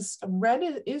 because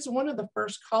red is one of the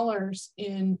first colors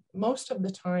in most of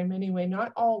the time anyway,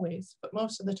 not always, but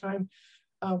most of the time,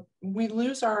 we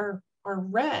lose our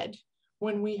red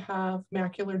when we have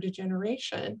macular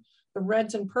degeneration. The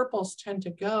reds and purples tend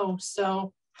to go.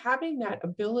 So having that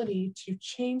ability to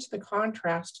change the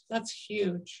contrast, that's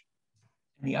huge.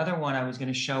 And the other one I was going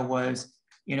to show was,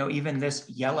 you know, even this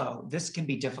yellow, this can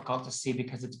be difficult to see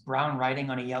because it's brown writing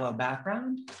on a yellow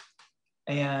background.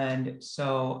 And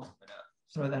so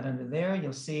I'm gonna throw that under there.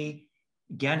 You'll see,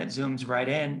 again, it zooms right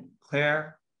in,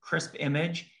 clear, crisp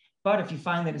image. But if you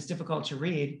find that it's difficult to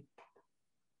read,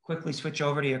 quickly switch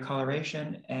over to your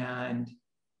coloration and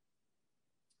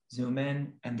zoom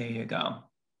in, and there you go.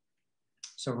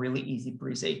 So really easy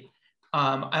breezy.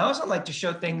 I also like to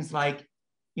show things like,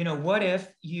 you know, what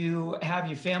if you have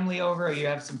your family over or you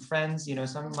have some friends, you know,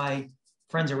 some of my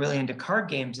friends are really into card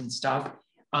games and stuff.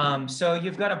 So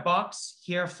you've got a box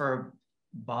here for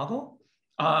Boggle.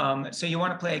 So you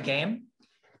want to play a game,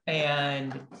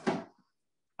 and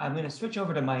I'm going to switch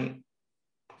over to my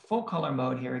full color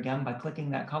mode here again by clicking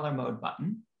that color mode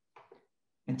button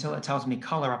until it tells me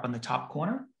color up on the top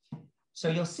corner. So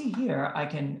you'll see here, I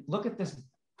can look at this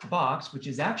box, which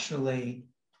is actually,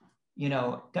 you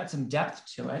know, got some depth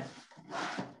to it.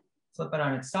 Flip it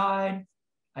on its side.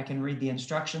 I can read the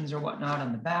instructions or whatnot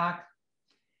on the back.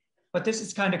 But this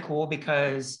is kind of cool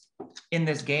because in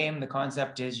this game, the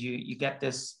concept is you get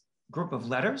this group of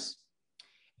letters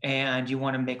and you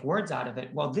want to make words out of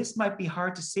it. Well, this might be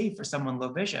hard to see for someone low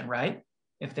vision, right?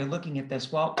 If they're looking at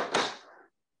this, well,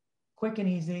 quick and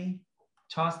easy,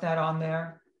 toss that on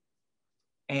there,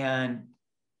 and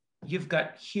you've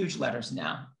got huge letters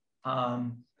now.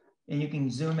 And you can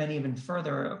zoom in even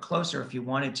further or closer if you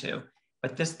wanted to.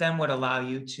 But this then would allow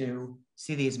you to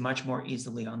see these much more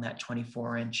easily on that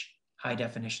 24-inch high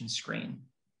definition screen.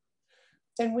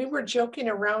 And we were joking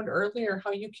around earlier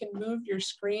how you can move your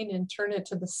screen and turn it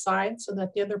to the side so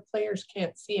that the other players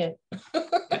can't see it.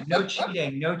 Yeah, no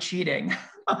cheating, no cheating.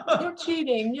 No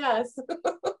cheating, yes.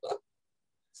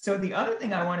 So the other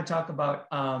thing I want to talk about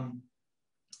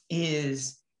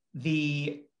is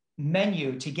the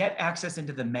menu. To get access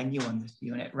into the menu on this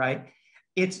unit, right?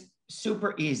 It's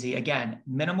super easy. Again,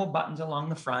 minimal buttons along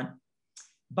the front.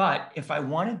 But if I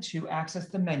wanted to access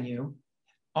the menu,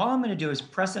 all I'm going to do is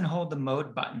press and hold the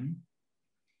mode button.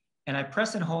 And I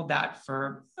press and hold that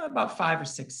for about 5 or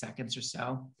 6 seconds or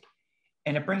so.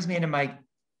 And it brings me into my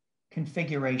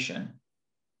configuration.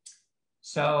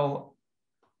 So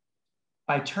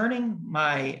by turning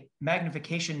my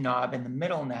magnification knob in the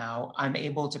middle now, I'm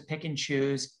able to pick and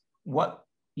choose what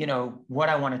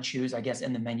I want to choose, I guess,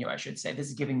 in the menu, I should say. This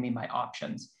is giving me my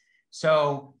options.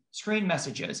 So screen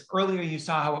messages. Earlier, you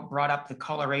saw how it brought up the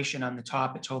coloration on the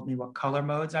top. It told me what color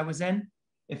modes I was in.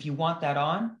 If you want that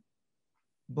on,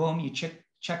 boom, you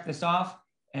check this off.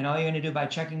 And all you're going to do by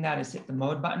checking that is hit the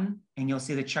mode button, and you'll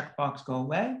see the checkbox go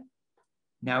away.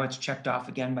 Now it's checked off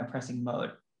again by pressing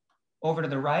mode. Over to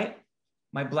the right,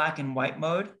 my black and white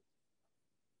mode.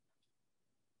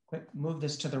 Quick, move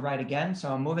this to the right again.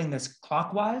 So I'm moving this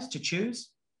clockwise to choose.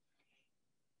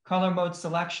 Color mode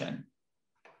selection.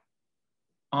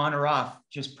 On or off,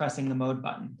 just pressing the mode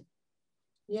button.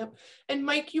 Yep. And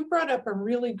Mike, you brought up a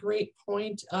really great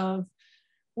point of,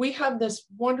 we have this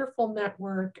wonderful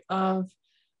network of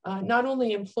not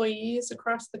only employees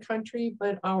across the country,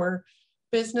 but our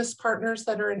business partners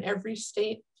that are in every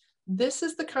state. This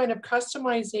is the kind of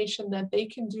customization that they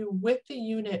can do with the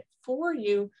unit for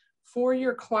you, for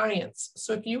your clients.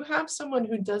 So if you have someone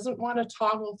who doesn't want to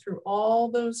toggle through all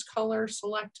those color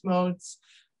select modes,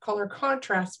 color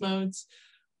contrast modes,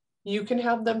 you can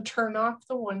have them turn off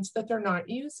the ones that they're not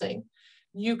using.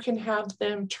 You can have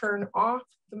them turn off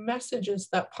the messages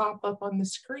that pop up on the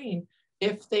screen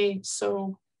if they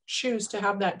so choose to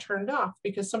have that turned off,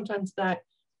 because sometimes that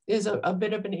is a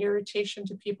bit of an irritation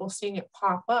to people seeing it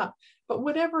pop up. But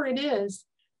whatever it is,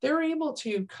 they're able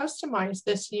to customize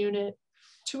this unit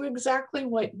to exactly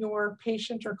what your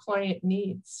patient or client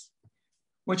needs.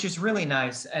 Which is really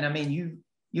nice. And I mean,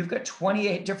 you've got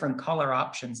 28 different color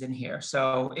options in here,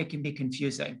 so it can be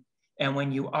confusing. And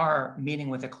when you are meeting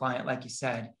with a client, like you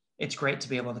said, it's great to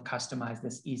be able to customize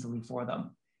this easily for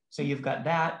them. So you've got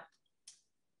that,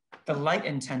 the light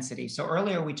intensity. So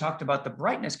earlier we talked about the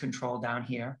brightness control down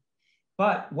here,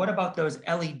 but what about those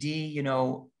LED,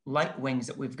 light wings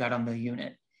that we've got on the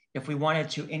unit? If we wanted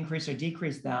to increase or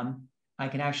decrease them, I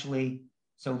can actually,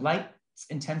 so light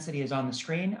intensity is on the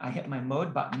screen. I hit my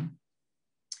mode button.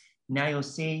 Now you'll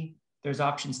see there's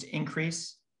options to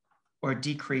increase or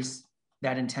decrease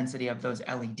that intensity of those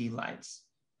LED lights.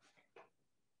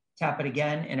 Tap it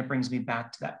again, and it brings me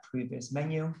back to that previous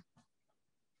menu.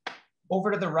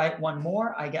 Over to the right, one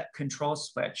more, I get control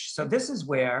switch. So this is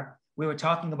where we were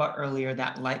talking about earlier,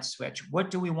 that light switch. What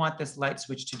do we want this light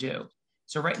switch to do?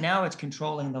 So right now it's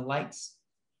controlling the lights.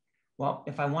 Well,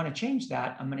 if I want to change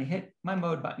that, I'm going to hit my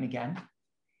mode button again,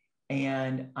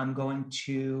 and I'm going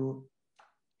to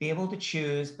be able to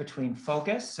choose between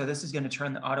focus. So this is going to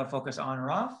turn the autofocus on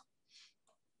or off.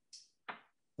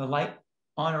 The light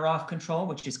on or off control,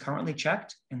 which is currently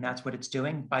checked, and that's what it's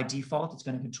doing. By default, it's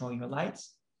going to control your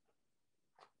lights.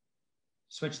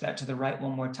 Switch that to the right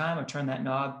one more time, or turn that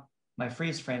knob, my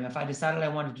freeze frame. If I decided I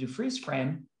wanted to do freeze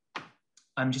frame,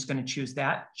 I'm just going to choose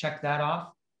that, check that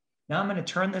off. Now I'm going to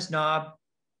turn this knob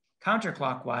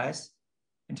counterclockwise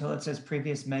until it says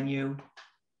previous menu,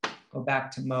 go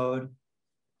back to mode,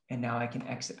 and now I can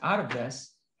exit out of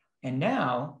this. And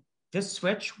now this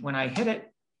switch, when I hit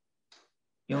it,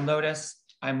 you'll notice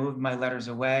I moved my letters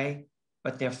away,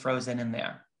 but they're frozen in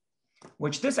there.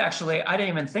 Which this actually, I didn't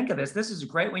even think of this. This is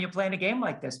great when you're playing a game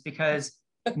like this, because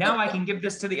now I can give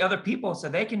this to the other people so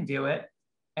they can view it,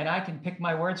 and I can pick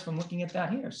my words from looking at that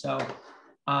here. So,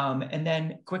 and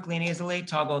then quickly and easily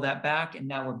toggle that back, and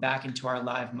now we're back into our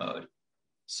live mode.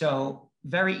 So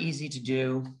very easy to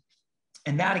do.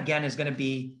 And that again is going to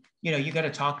be, you got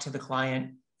to talk to the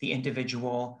client, the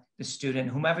individual, the student,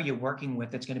 whomever you're working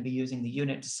with that's going to be using the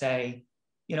unit to say,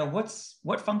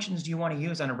 what functions do you want to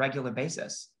use on a regular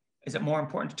basis? Is it more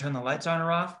important to turn the lights on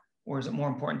or off, or is it more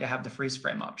important to have the freeze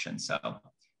frame option? So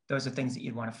those are things that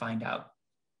you'd want to find out.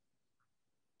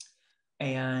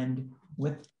 And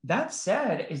with that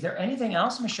said, is there anything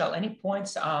else, Michelle? Any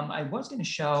points? I was going to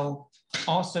show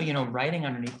also, writing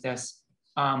underneath this,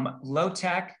 low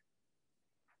tech,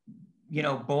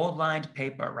 bold lined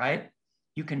paper, right?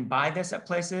 You can buy this at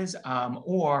places,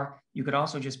 or you could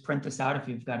also just print this out if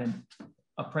you've got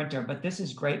a printer, but this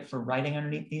is great for writing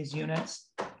underneath these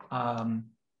units. And,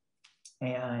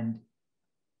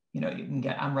 you can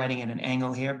get, I'm writing at an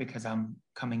angle here because I'm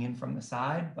coming in from the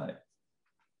side, but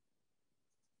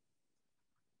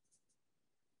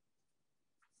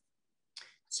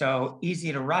so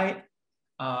easy to write.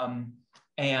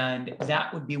 And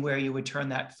that would be where you would turn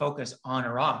that focus on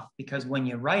or off, because when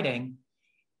you're writing,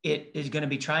 it is going to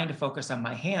be trying to focus on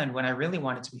my hand when I really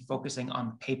want it to be focusing on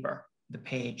the paper, the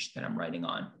page that I'm writing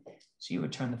on. So you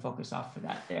would turn the focus off for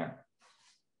that there.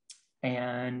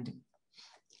 And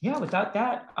yeah, with that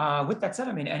said,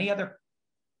 any other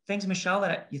things, Michelle,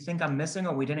 that you think I'm missing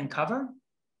or we didn't cover?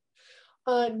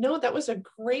 No, that was a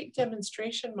great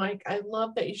demonstration, Mike. I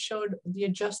love that you showed the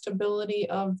adjustability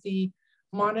of the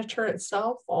monitor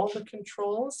itself, all the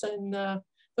controls, and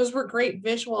those were great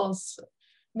visuals.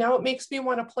 Now it makes me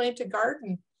want to plant a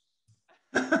garden.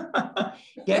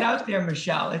 Get out there,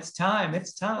 Michelle. It's time.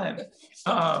 It's time.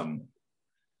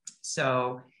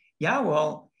 So yeah,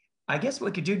 well, I guess what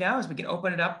we could do now is we can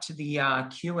open it up to the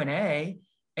Q&A.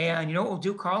 And what we'll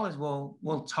do, Carl, is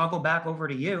we'll toggle back over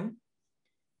to you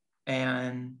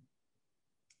and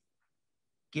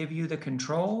give you the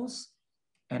controls,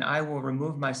 and I will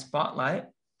remove my spotlight.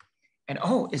 And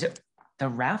oh, is it the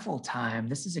raffle time?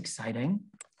 This is exciting.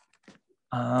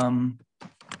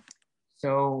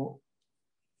 So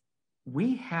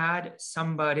we had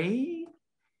somebody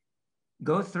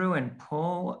go through and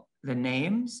pull the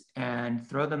names and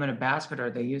throw them in a basket, or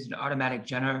they used an automatic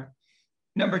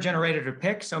number generator to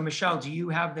pick. So Michelle, do you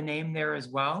have the name there as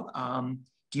well?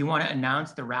 Do you want to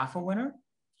announce the raffle winner?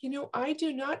 I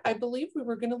do not. I believe we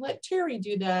were going to let Terry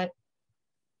do that.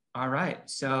 All right.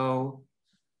 So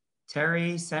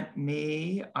Terry sent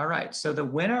me. All right. So the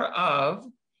winner of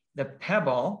the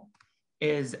Pebble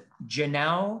is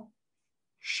Janelle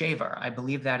Shaver. I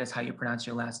believe that is how you pronounce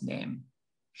your last name.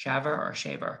 Shaver or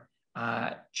Shaver.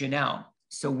 Janelle.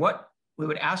 So what we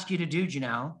would ask you to do,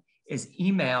 Janelle, is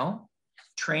email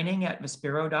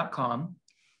training@vispero.com.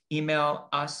 Email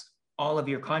us all of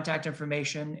your contact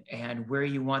information and where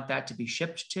you want that to be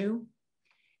shipped to.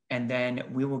 And then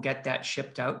we will get that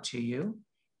shipped out to you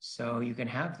so you can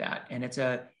have that. And it's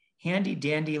a handy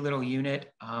dandy little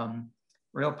unit.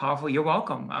 Real powerful. You're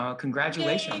welcome.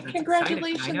 Congratulations. Yay, That's exciting. I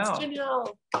congratulations, know.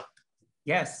 Janelle.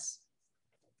 Yes.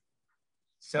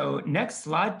 So next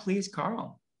slide, please,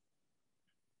 Carl.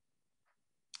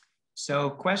 So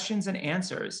questions and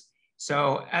answers.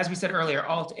 So as we said earlier,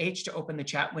 Alt-H to open the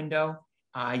chat window.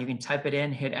 You can type it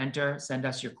in, hit enter, send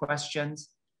us your questions.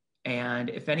 And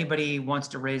if anybody wants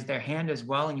to raise their hand as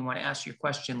well and you want to ask your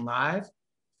question live,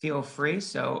 feel free.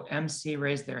 So MC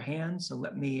raised their hand. So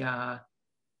let me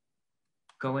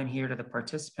go in here to the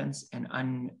participants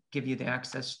and give you the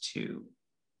access to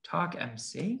talk,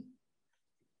 MC.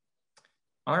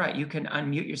 All right, you can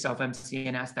unmute yourself, MC,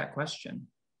 and ask that question.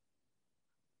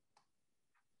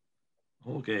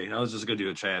 Okay, I was just gonna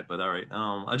do a chat, but all right.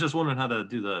 I just wondered how to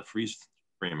do the freeze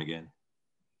frame again.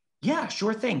 Yeah,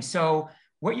 sure thing. So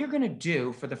what you're gonna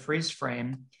do for the freeze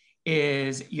frame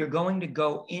is you're going to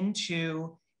go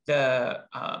into the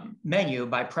menu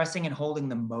by pressing and holding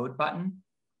the mode button.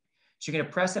 So you're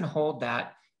gonna press and hold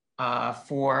that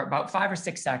for about 5 or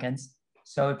 6 seconds.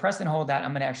 So press and hold that.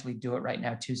 I'm gonna actually do it right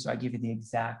now too, so I give you the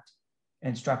exact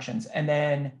instructions. And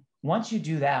then once you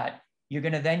do that, you're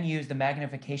gonna then use the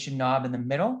magnification knob in the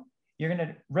middle. You're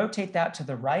gonna rotate that to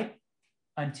the right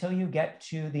until you get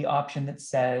to the option that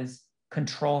says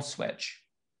control switch.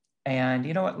 And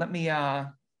you know what, let me, I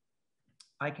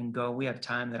can go, we have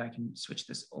time that I can switch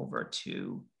this over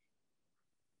to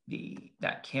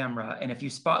that camera. And if you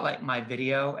spotlight my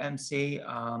video, MC,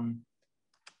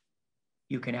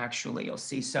 you can actually, you'll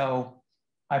see. So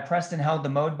I pressed and held the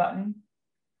mode button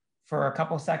for a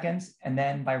couple seconds. And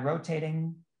then by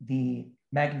rotating the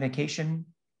magnification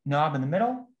knob in the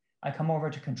middle, I come over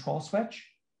to control switch.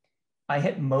 I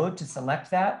hit mode to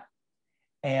select that.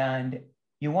 And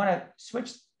you want to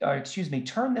switch, or excuse me,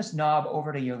 turn this knob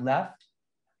over to your left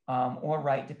or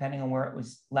right, depending on where it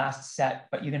was last set.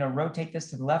 But you're going to rotate this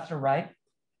to the left or right.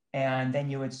 And then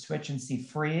you would switch and see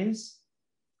freeze,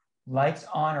 lights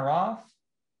on or off,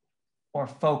 or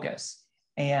focus.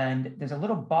 And there's a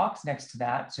little box next to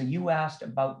that. So you asked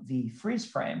about the freeze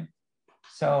frame.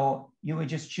 So you would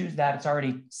just choose that. It's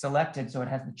already selected, so it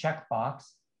has the check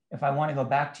box. If I want to go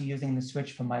back to using the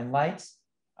switch for my lights,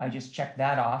 I just check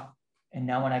that off. And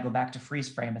now when I go back to freeze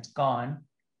frame, it's gone.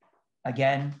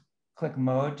 Again, click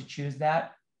mode to choose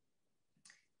that.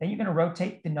 Then you're going to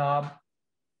rotate the knob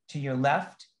to your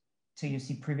left till you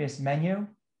see previous menu.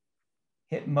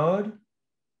 Hit mode,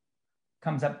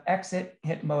 comes up exit,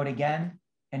 hit mode again,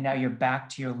 and now you're back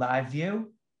to your live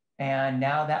view. And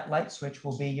now that light switch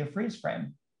will be your freeze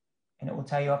frame. And it will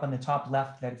tell you up on the top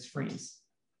left that it's freeze.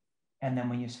 And then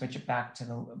when you switch it back to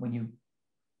when you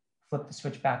flip the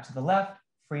switch back to the left,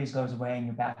 freeze goes away and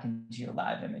you're back into your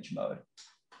live image mode.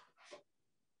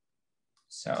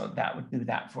 So that would do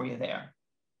that for you there.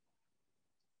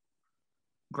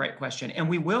 Great question. And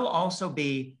we will also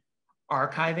be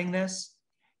archiving this.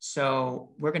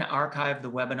 So we're going to archive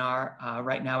the webinar.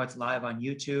 Right now it's live on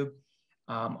YouTube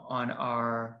on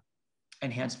our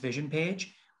Enhanced Vision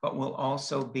page, but we'll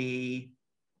also be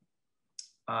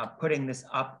putting this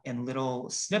up in little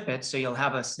snippets. So you'll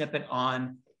have a snippet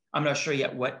on, I'm not sure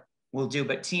yet what we'll do,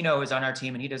 but Tino is on our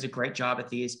team and he does a great job at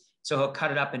these. So he'll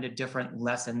cut it up into different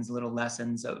lessons, little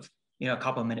lessons of, a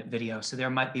couple-minute video. So there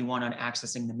might be one on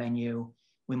accessing the menu.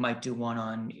 We might do one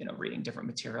on, reading different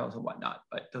materials or whatnot,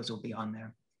 but those will be on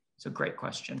there. So great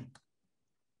question.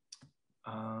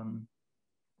 And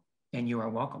you are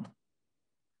welcome.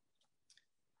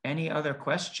 Any other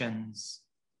questions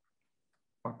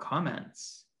or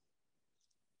comments?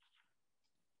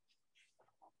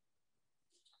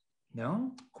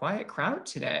 No? Quiet crowd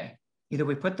today. Either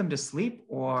we put them to sleep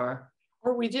or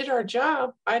we did our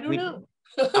job. I don't know.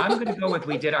 I'm going to go with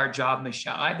we did our job,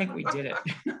 Michelle. I think we did it.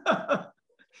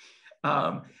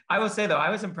 I will say, though,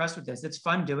 I was impressed with this. It's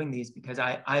fun doing these because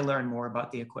I learn more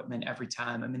about the equipment every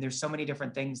time. I mean, there's so many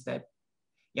different things that,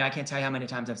 I can't tell you how many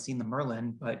times I've seen the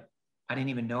Merlin, but I didn't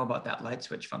even know about that light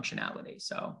switch functionality.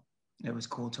 So it was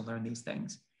cool to learn these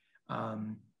things.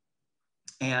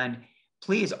 And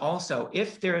please also,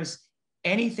 if there's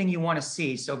anything you want to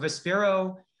see, so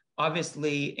Vispero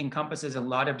obviously encompasses a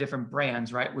lot of different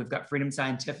brands, right? We've got Freedom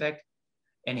Scientific,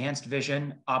 Enhanced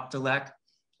Vision, Optelec.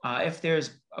 If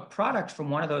there's a product from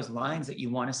one of those lines that you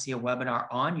want to see a webinar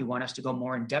on, you want us to go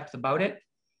more in depth about it,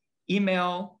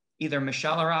 email either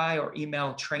Michelle or I, or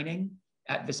email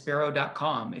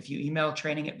training@vispero.com. If you email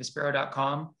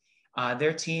training@vispero.com,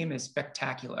 their team is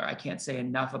spectacular. I can't say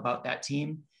enough about that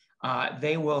team.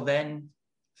 They will then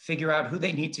figure out who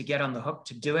they need to get on the hook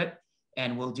to do it,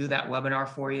 and we'll do that webinar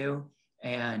for you,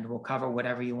 and we'll cover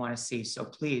whatever you want to see. So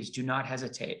please do not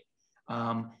hesitate.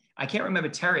 I can't remember,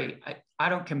 Terry, I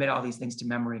don't commit all these things to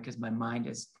memory because my mind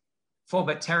is full,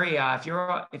 but Terry,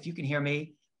 if you can hear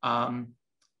me,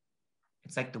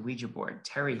 it's like the Ouija board.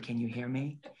 Terry, can you hear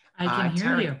me? I can hear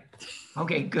Terry, you.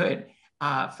 Okay, good.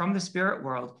 From the spirit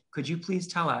world, could you please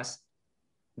tell us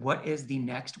what is the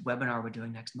next webinar we're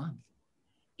doing next month?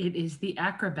 It is the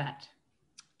Acrobat.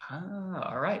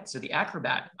 All right. So the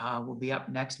Acrobat will be up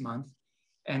next month.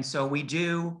 And so we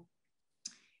do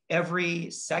every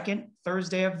second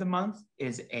Thursday of the month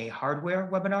is a hardware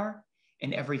webinar,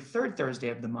 and every third Thursday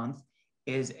of the month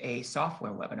is a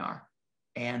software webinar.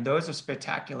 And those are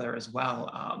spectacular as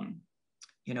well.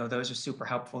 You know, those are super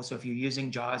helpful. So if you're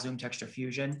using JAWS, Zoom Text or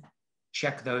Fusion,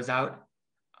 check those out.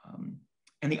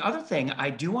 And the other thing I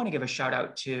do want to give a shout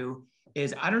out to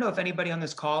is, I don't know if anybody on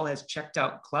this call has checked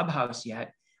out Clubhouse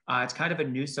yet. It's kind of a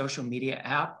new social media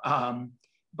app,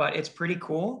 but it's pretty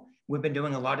cool. We've been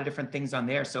doing a lot of different things on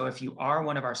there. So if you are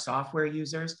one of our software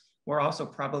users, we're also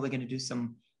probably going to do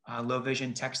some low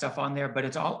vision tech stuff on there, but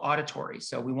it's all auditory.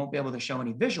 So we won't be able to show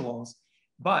any visuals,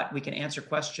 but we can answer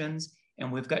questions.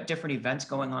 And we've got different events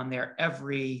going on there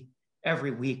every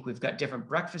week. We've got different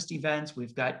breakfast events.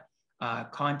 We've got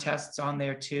contests on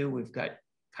there too. We've got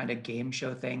kind of game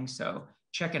show things. So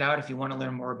check it out. If you want to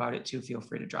learn more about it too, feel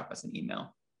free to drop us an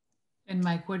email. And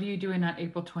Mike, what are you doing on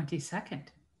April 22nd?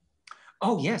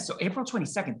 Oh, yes. So April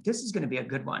 22nd, this is going to be a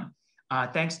good one.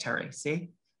 Thanks, Terry. See?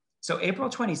 So April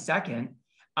 22nd,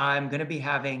 I'm going to be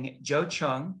having Joe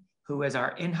Chung, who is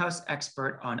our in-house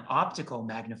expert on optical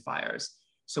magnifiers.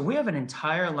 So we have an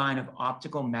entire line of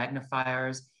optical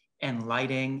magnifiers and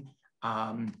lighting.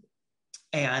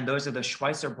 And those are the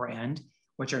Schweitzer brand,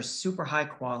 which are super high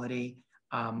quality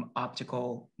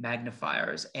optical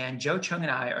magnifiers. And Joe Chung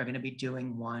and I are going to be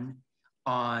doing one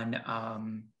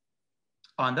on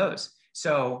those.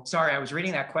 So sorry, I was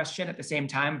reading that question at the same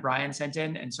time Brian sent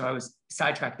in, and so I was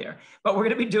sidetracked there. But we're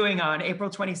going to be doing on April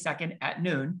 22nd at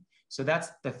noon. So that's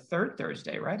the third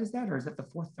Thursday, right? Is that, or is that the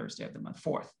fourth Thursday of the month?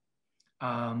 Fourth.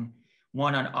 One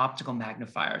on optical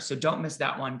magnifiers. So don't miss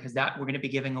that one, because that we're going to be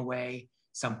giving away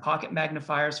some pocket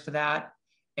magnifiers for that.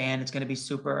 And it's going to be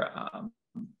super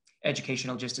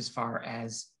educational, just as far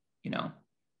as, you know,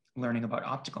 learning about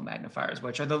optical magnifiers,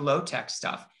 which are the low tech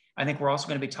stuff. I think we're also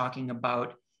going to be talking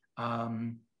about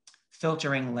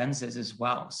filtering lenses as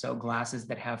well. So glasses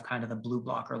that have kind of the blue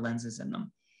blocker lenses in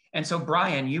them. And so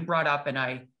Brian, you brought up, and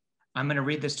I'm going to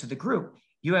read this to the group.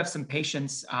 You have some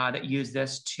patients that use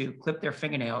this to clip their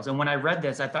fingernails. And when I read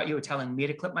this, I thought you were telling me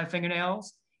to clip my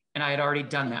fingernails, and I had already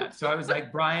done that. So I was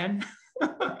like, Brian,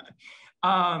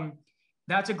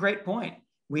 that's a great point.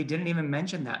 We didn't even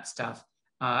mention that stuff.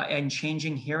 And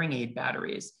changing hearing aid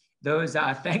batteries. Those,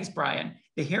 thanks, Brian.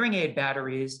 The hearing aid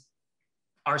batteries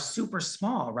are super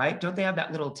small, right? Don't they have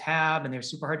that little tab, and they're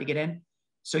super hard to get in?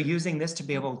 So using this to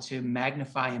be able to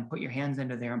magnify and put your hands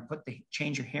into there and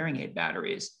change your hearing aid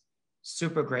batteries,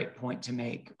 super great point to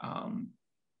make.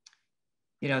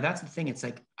 You know, that's the thing. It's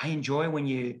like, I enjoy when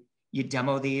you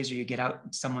demo these, or you get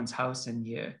out to someone's house and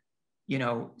you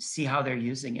know, see how they're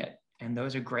using it. And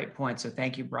those are great points. So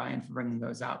thank you, Brian, for bringing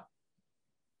those up.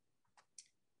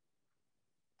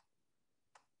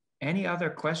 Any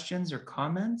other questions or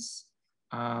comments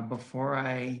before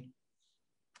I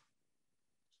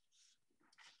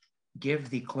give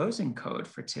the closing code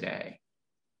for today?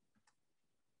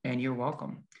 And you're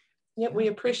welcome. Yeah, we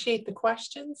appreciate the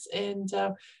questions. And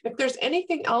if there's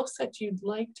anything else that you'd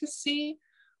like to see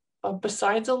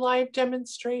besides a live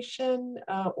demonstration,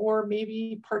 or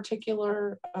maybe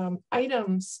particular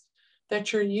items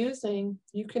that you're using,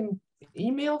 you can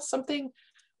email something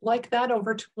like that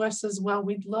over to us as well.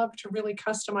 We'd love to really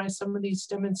customize some of these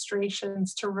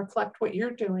demonstrations to reflect what you're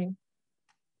doing.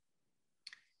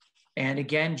 And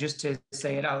again, just to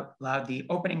say it out loud, the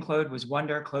opening code was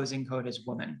Wonder, closing code is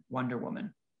Woman, Wonder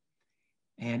Woman.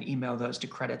 And email those to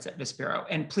credits@Vispero.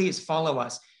 And please follow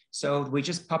us. So we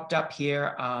just popped up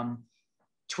here,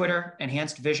 Twitter,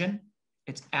 Enhanced Vision.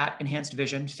 It's @Enhanced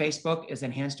Vision. Facebook is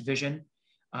Enhanced Vision.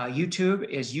 YouTube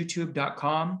is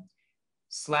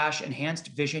youtube.com/Enhanced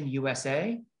Vision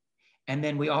USA. And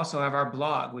then we also have our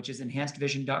blog, which is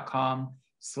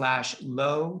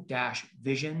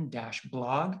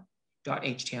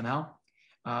enhancedvision.com/low-vision-blog.html.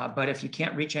 But if you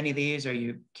can't reach any of these, or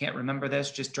you can't remember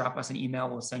this, just drop us an email.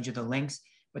 We'll send you the links.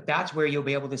 But that's where you'll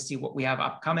be able to see what we have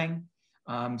upcoming.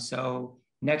 So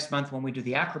next month, when we do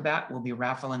the Acrobat, we'll be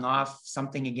raffling off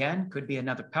something again. Could be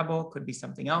another Pebble, could be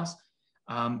something else.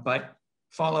 But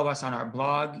follow us on our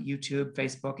blog, YouTube,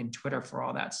 Facebook, and Twitter for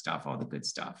all that stuff, all the good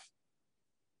stuff.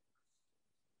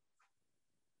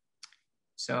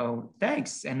 So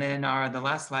thanks. And then the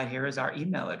last slide here is our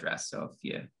email address. So if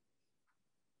you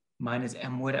Mine is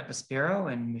M. Wood at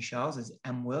Vespero, and Michelle's is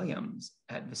M. Williams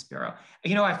at Vespero.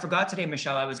 You know, I forgot today,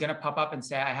 Michelle. I was going to pop up and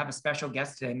say I have a special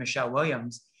guest today, Michelle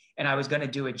Williams, and I was going to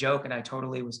do a joke, and I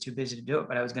totally was too busy to do it.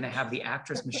 But I was going to have the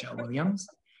actress Michelle Williams,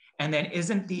 and then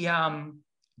isn't the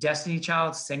Destiny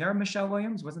Child singer Michelle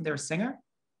Williams? Wasn't there a singer?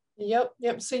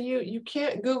 Yep. So you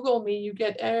can't Google me. You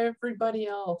get everybody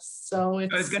else. So I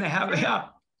was going to have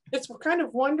it's kind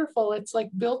of wonderful. It's like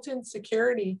built-in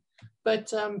security.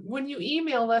 But when you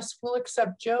email us, we'll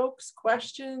accept jokes,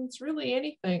 questions, really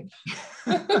anything.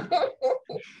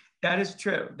 That is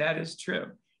true. That is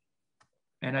true.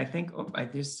 And I think I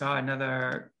just saw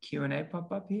another Q&A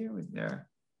pop up here. Was there?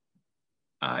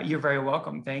 You're very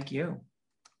welcome. Thank you,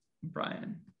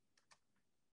 Brian.